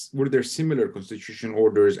there similar constitutional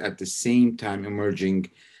orders at the same time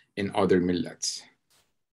emerging in other millets?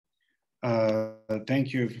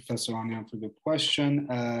 Thank you, Professor Ohanian, for the question.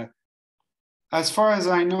 As far as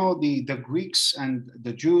I know, the Greeks and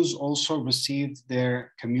the Jews also received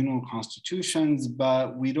their communal constitutions,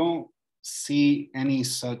 but we don't see any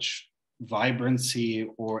such vibrancy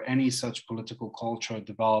or any such political culture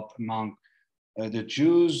develop among the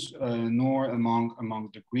Jews, nor among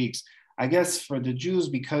the Greeks. I guess for the Jews,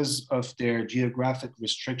 because of their geographic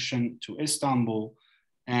restriction to Istanbul,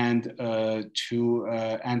 and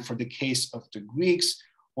for the case of the Greeks,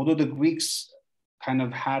 although the Greeks kind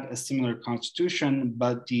of had a similar constitution,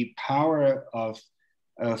 but the power of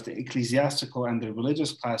the ecclesiastical and the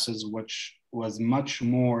religious classes, which was much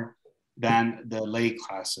more than the lay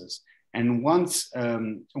classes. And once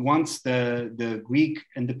the Greek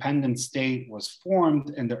independent state was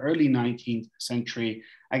formed in the early 19th century,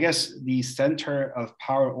 I guess the center of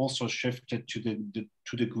power also shifted to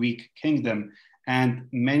the Greek kingdom. And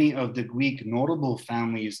many of the Greek notable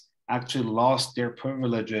families actually lost their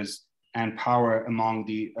privileges and power among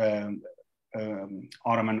the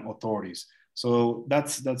Ottoman authorities. So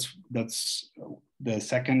that's the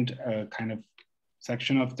second kind of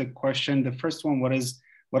section of the question. The first one,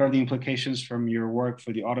 what are the implications from your work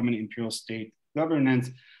for the Ottoman imperial state governance?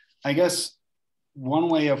 I guess one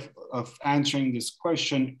way of answering this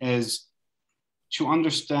question is to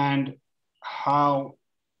understand how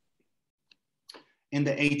in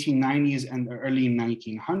the 1890s and the early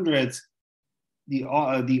 1900s, the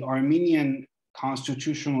Armenian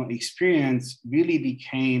constitutional experience really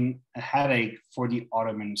became a headache for the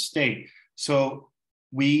Ottoman state. So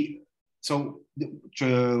with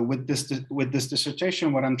this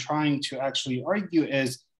dissertation, what I'm trying to actually argue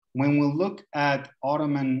is when we look at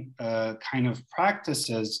Ottoman kind of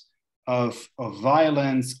practices of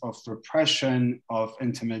violence, of repression, of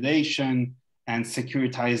intimidation, and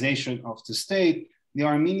securitization of the state, the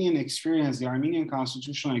Armenian experience, the Armenian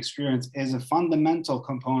constitutional experience, is a fundamental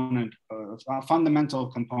component of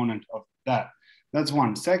that. That's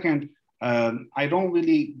one. Second, I don't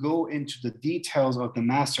really go into the details of the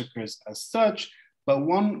massacres as such, but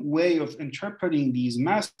one way of interpreting these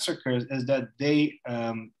massacres is that they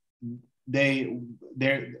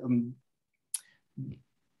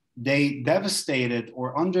devastated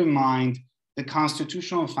or undermined the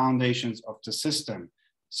constitutional foundations of the system.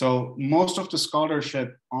 So most of the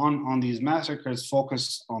scholarship on these massacres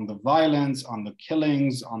focus on the violence, on the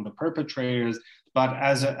killings, on the perpetrators, but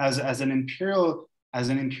as an imperial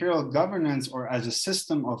governance or as a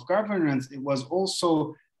system of governance, it was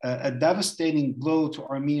also a devastating blow to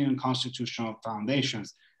Armenian constitutional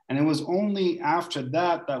foundations. And it was only after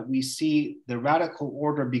that that we see the radical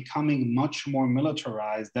order becoming much more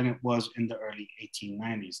militarized than it was in the early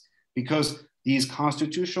 1890s, because these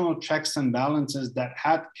constitutional checks and balances that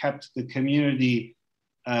had kept the community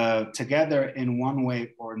together in one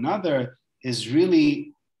way or another is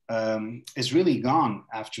really gone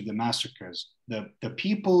after the massacres. The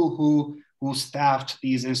people who staffed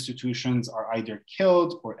these institutions are either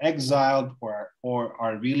killed or exiled or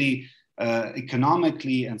are really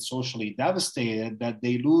economically and socially devastated, that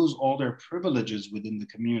they lose all their privileges within the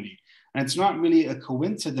community. And it's not really a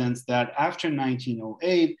coincidence that after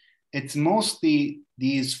 1908, it's mostly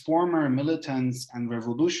these former militants and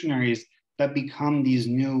revolutionaries that become these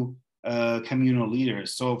new communal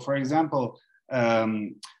leaders. So for example,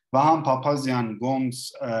 Vahan Papazian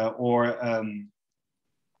Gomes or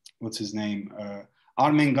what's his name?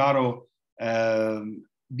 Armen Garo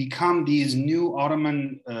become these new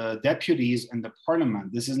Ottoman deputies in the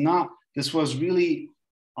parliament. This was really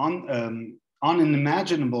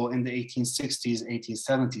unimaginable in the 1860s,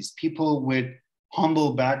 1870s. People with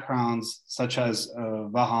humble backgrounds, such as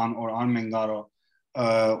Vahan or Armen Garo,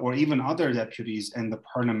 or even other deputies in the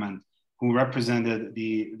parliament who represented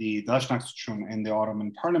the Dashnaksuchum in the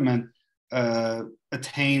Ottoman parliament,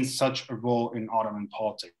 attained such a role in Ottoman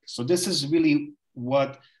politics. So this is really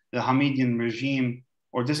what the Hamidian regime,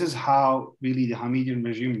 or this is how really the Hamidian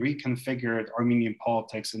regime reconfigured Armenian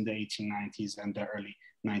politics in the 1890s and the early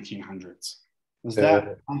 1900s. Does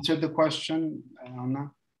that answer the question,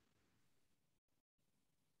 Anna?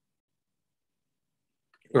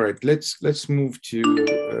 All right, let's move to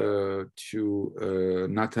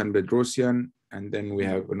Nathan Bedrosian, and then we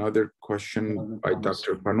have another question by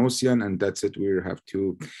Dr. Panosian, and that's it. We have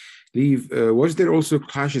to leave. Was there also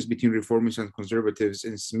clashes between reformists and conservatives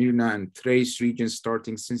in Smyrna and Thrace regions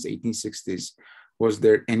starting since 1860s? Was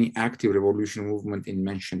there any active revolution movement in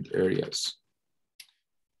mentioned areas?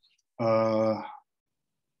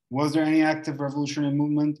 Was there any active revolutionary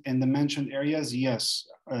movement in the mentioned areas? Yes,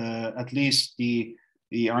 at least the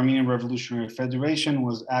Armenian Revolutionary Federation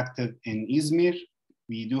was active in Izmir.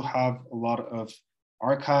 We do have a lot of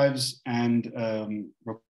archives and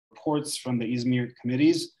reports from the Izmir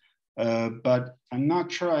committees, but I'm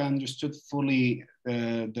not sure I understood fully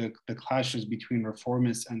the clashes between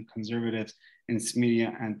reformists and conservatives in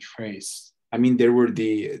Smyrna and Thrace. I mean, there were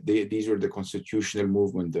these were the constitutional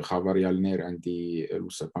movement, the Khavariyalner and the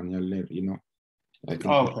Rusapanyalner, you know. I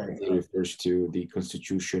think it refers to the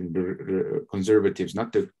constitution, conservatives,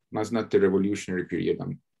 not the revolutionary period.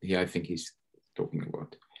 I think he's talking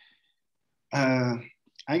about.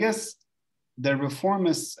 I guess the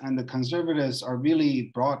reformists and the conservatives are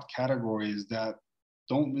really broad categories that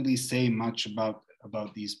don't really say much about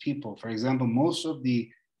these people. For example, most of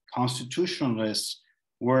the constitutionalists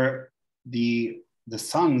were the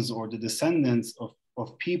sons or the descendants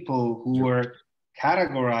of people who were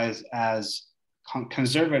categorized as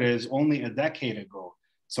conservatives only a decade ago.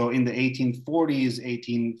 So in the 1840s,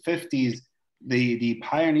 1850s, the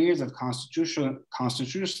pioneers of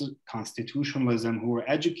constitutionalism who were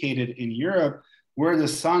educated in Europe were the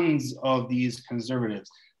sons of these conservatives.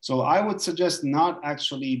 So I would suggest not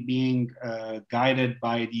actually being guided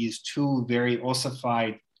by these two very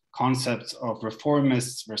ossified concepts of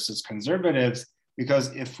reformists versus conservatives,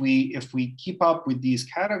 because if we keep up with these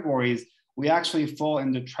categories, we actually fall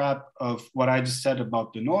in the trap of what I just said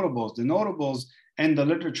about the notables. The notables in the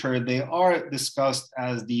literature, they are discussed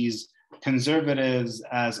as these conservatives,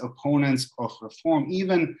 as opponents of reform.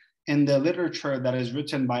 Even in the literature that is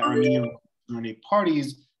written by Armenian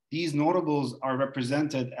parties, these notables are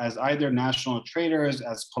represented as either national traitors,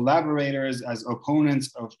 as collaborators, as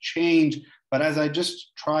opponents of change. But as I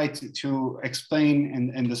just tried to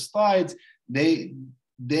explain in the slides, they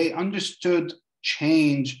understood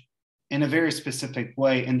change in a very specific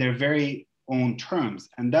way in their very own terms.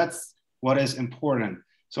 And that's what is important.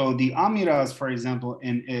 So the Amiras, for example,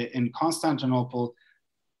 in Constantinople,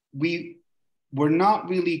 we were not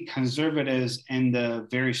really conservatives in the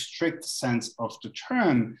very strict sense of the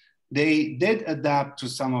term. They did adapt to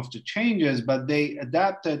some of the changes, but they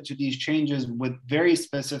adapted to these changes with very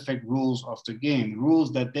specific rules of the game,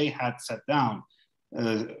 rules that they had set down.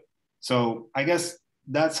 So I guess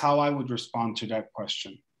that's how I would respond to that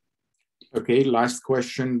question. Okay, last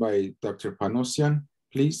question by Dr. Panosian,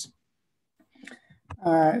 please.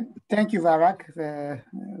 Thank you, Varak.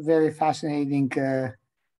 Very fascinating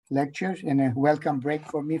lecture and a welcome break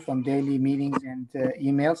for me from daily meetings and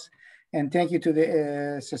emails. And thank you to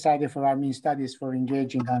the Society for Armenian Studies for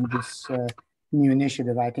engaging on this new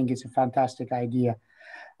initiative. I think it's a fantastic idea.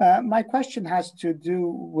 My question has to do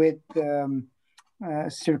with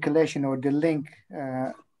circulation or the link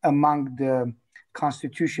among the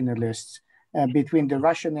constitutionalists between the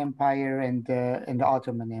Russian Empire and the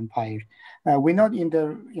Ottoman Empire. We know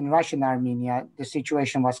in Russian Armenia, the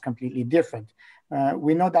situation was completely different.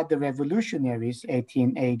 We know that the revolutionaries,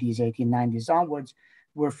 1880s, 1890s onwards,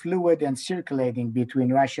 were fluid and circulating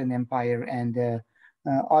between Russian Empire and the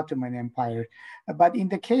Ottoman Empire. But in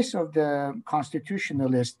the case of the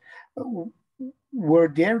constitutionalists, were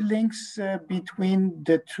there links between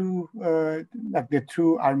the two, like the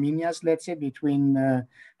two Armenias, let's say, between the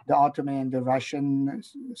Ottoman and the Russian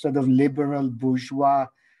sort of liberal bourgeois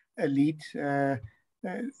elite?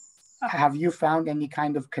 Have you found any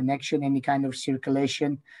kind of connection, any kind of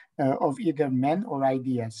circulation of either men or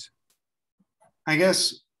ideas? I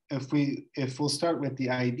guess if we'll start with the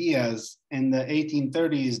ideas, in the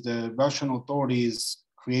 1830s, the Russian authorities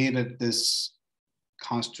created this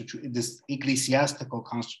ecclesiastical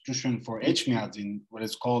constitution for Echmiadzin, what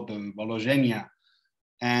is called the Volozhenia.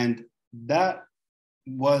 And that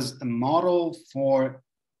was a model for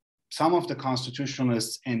some of the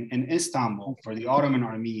constitutionalists in Istanbul for the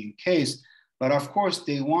Ottoman-Armenian case. But of course,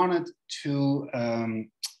 they wanted to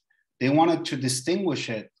distinguish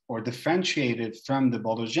it or differentiate it from the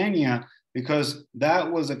Volozhenia, because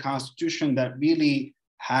that was a constitution that really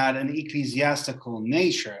had an ecclesiastical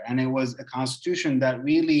nature. And it was a constitution that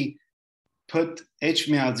really put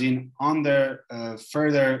Echmiadzin under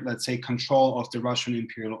further, let's say, control of the Russian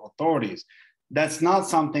imperial authorities. That's not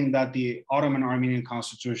something that the Ottoman-Armenian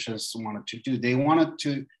constitutionalists wanted to do. They wanted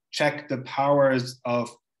to check the powers of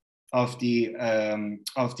the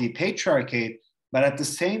patriarchate, but at the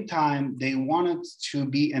same time, they wanted to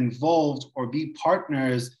be involved or be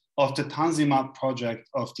partners of the Tanzimat project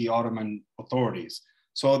of the Ottoman authorities.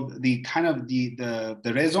 So the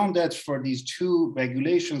raison d'etre for these two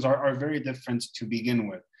regulations are very different to begin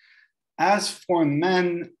with. As for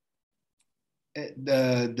men,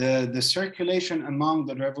 the circulation among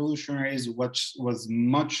the revolutionaries, which was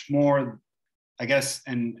much more, I guess,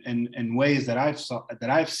 in ways that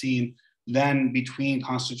I've seen, than between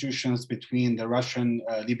constitutions between the Russian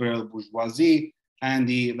liberal bourgeoisie and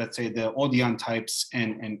the, let's say, the Odeon types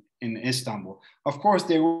in Istanbul. Of course,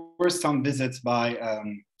 there were some visits by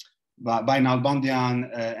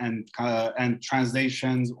Nalbandian and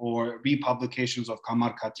translations or republications of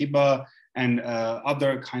Kamar Katiba and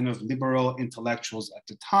other kind of liberal intellectuals at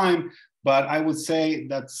the time. But I would say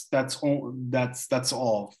that's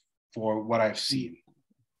all for what I've seen.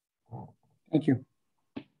 Thank you.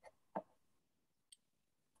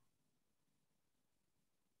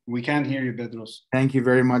 We can't hear you, Bedros. Thank you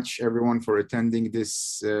very much, everyone, for attending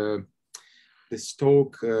this this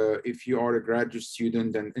talk. If you are a graduate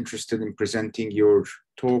student and interested in presenting your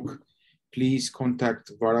talk, please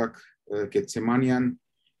contact Varak Ketsemanian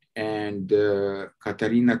and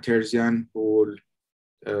Katarina Terzian, who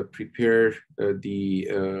will prepare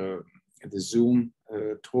the Zoom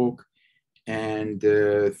talk. And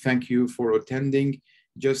thank you for attending.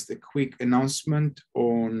 Just a quick announcement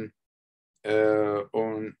on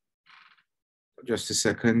just a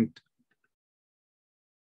second.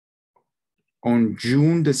 On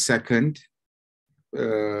June the 2nd,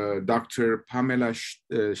 Dr. Pamela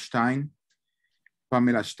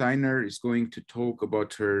Steiner is going to talk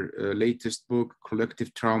about her latest book,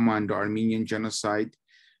 Collective Trauma and the Armenian Genocide,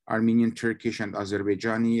 Armenian, Turkish, and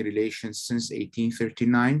Azerbaijani Relations since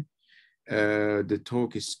 1839. The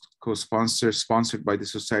talk is sponsored by the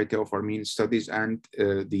Society of Armenian Studies and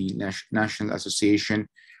the National Association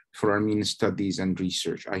for Armenian Studies and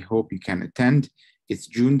Research. I hope you can attend. It's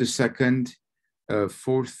June the 2nd,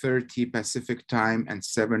 4:30 Pacific time and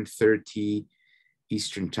 7:30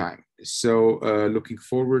 Eastern time. So looking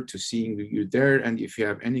forward to seeing you there. And if you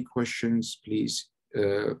have any questions, please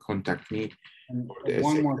contact me. And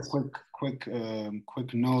one more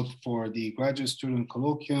quick note for the graduate student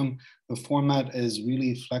colloquium. The format is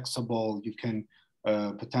really flexible. You can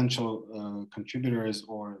potential contributors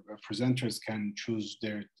or presenters can choose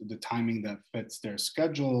the timing that fits their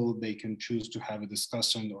schedule. They can choose to have a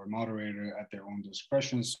discussant or moderator at their own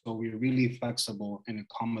discretion. So we're really flexible in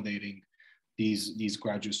accommodating these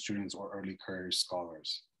graduate students or early career scholars.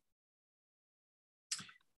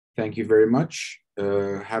 Thank you very much.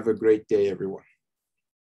 Have a great day, everyone.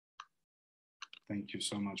 Thank you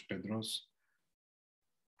so much, Bedros.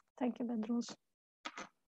 Thank you, Bedros.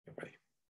 Bye-bye.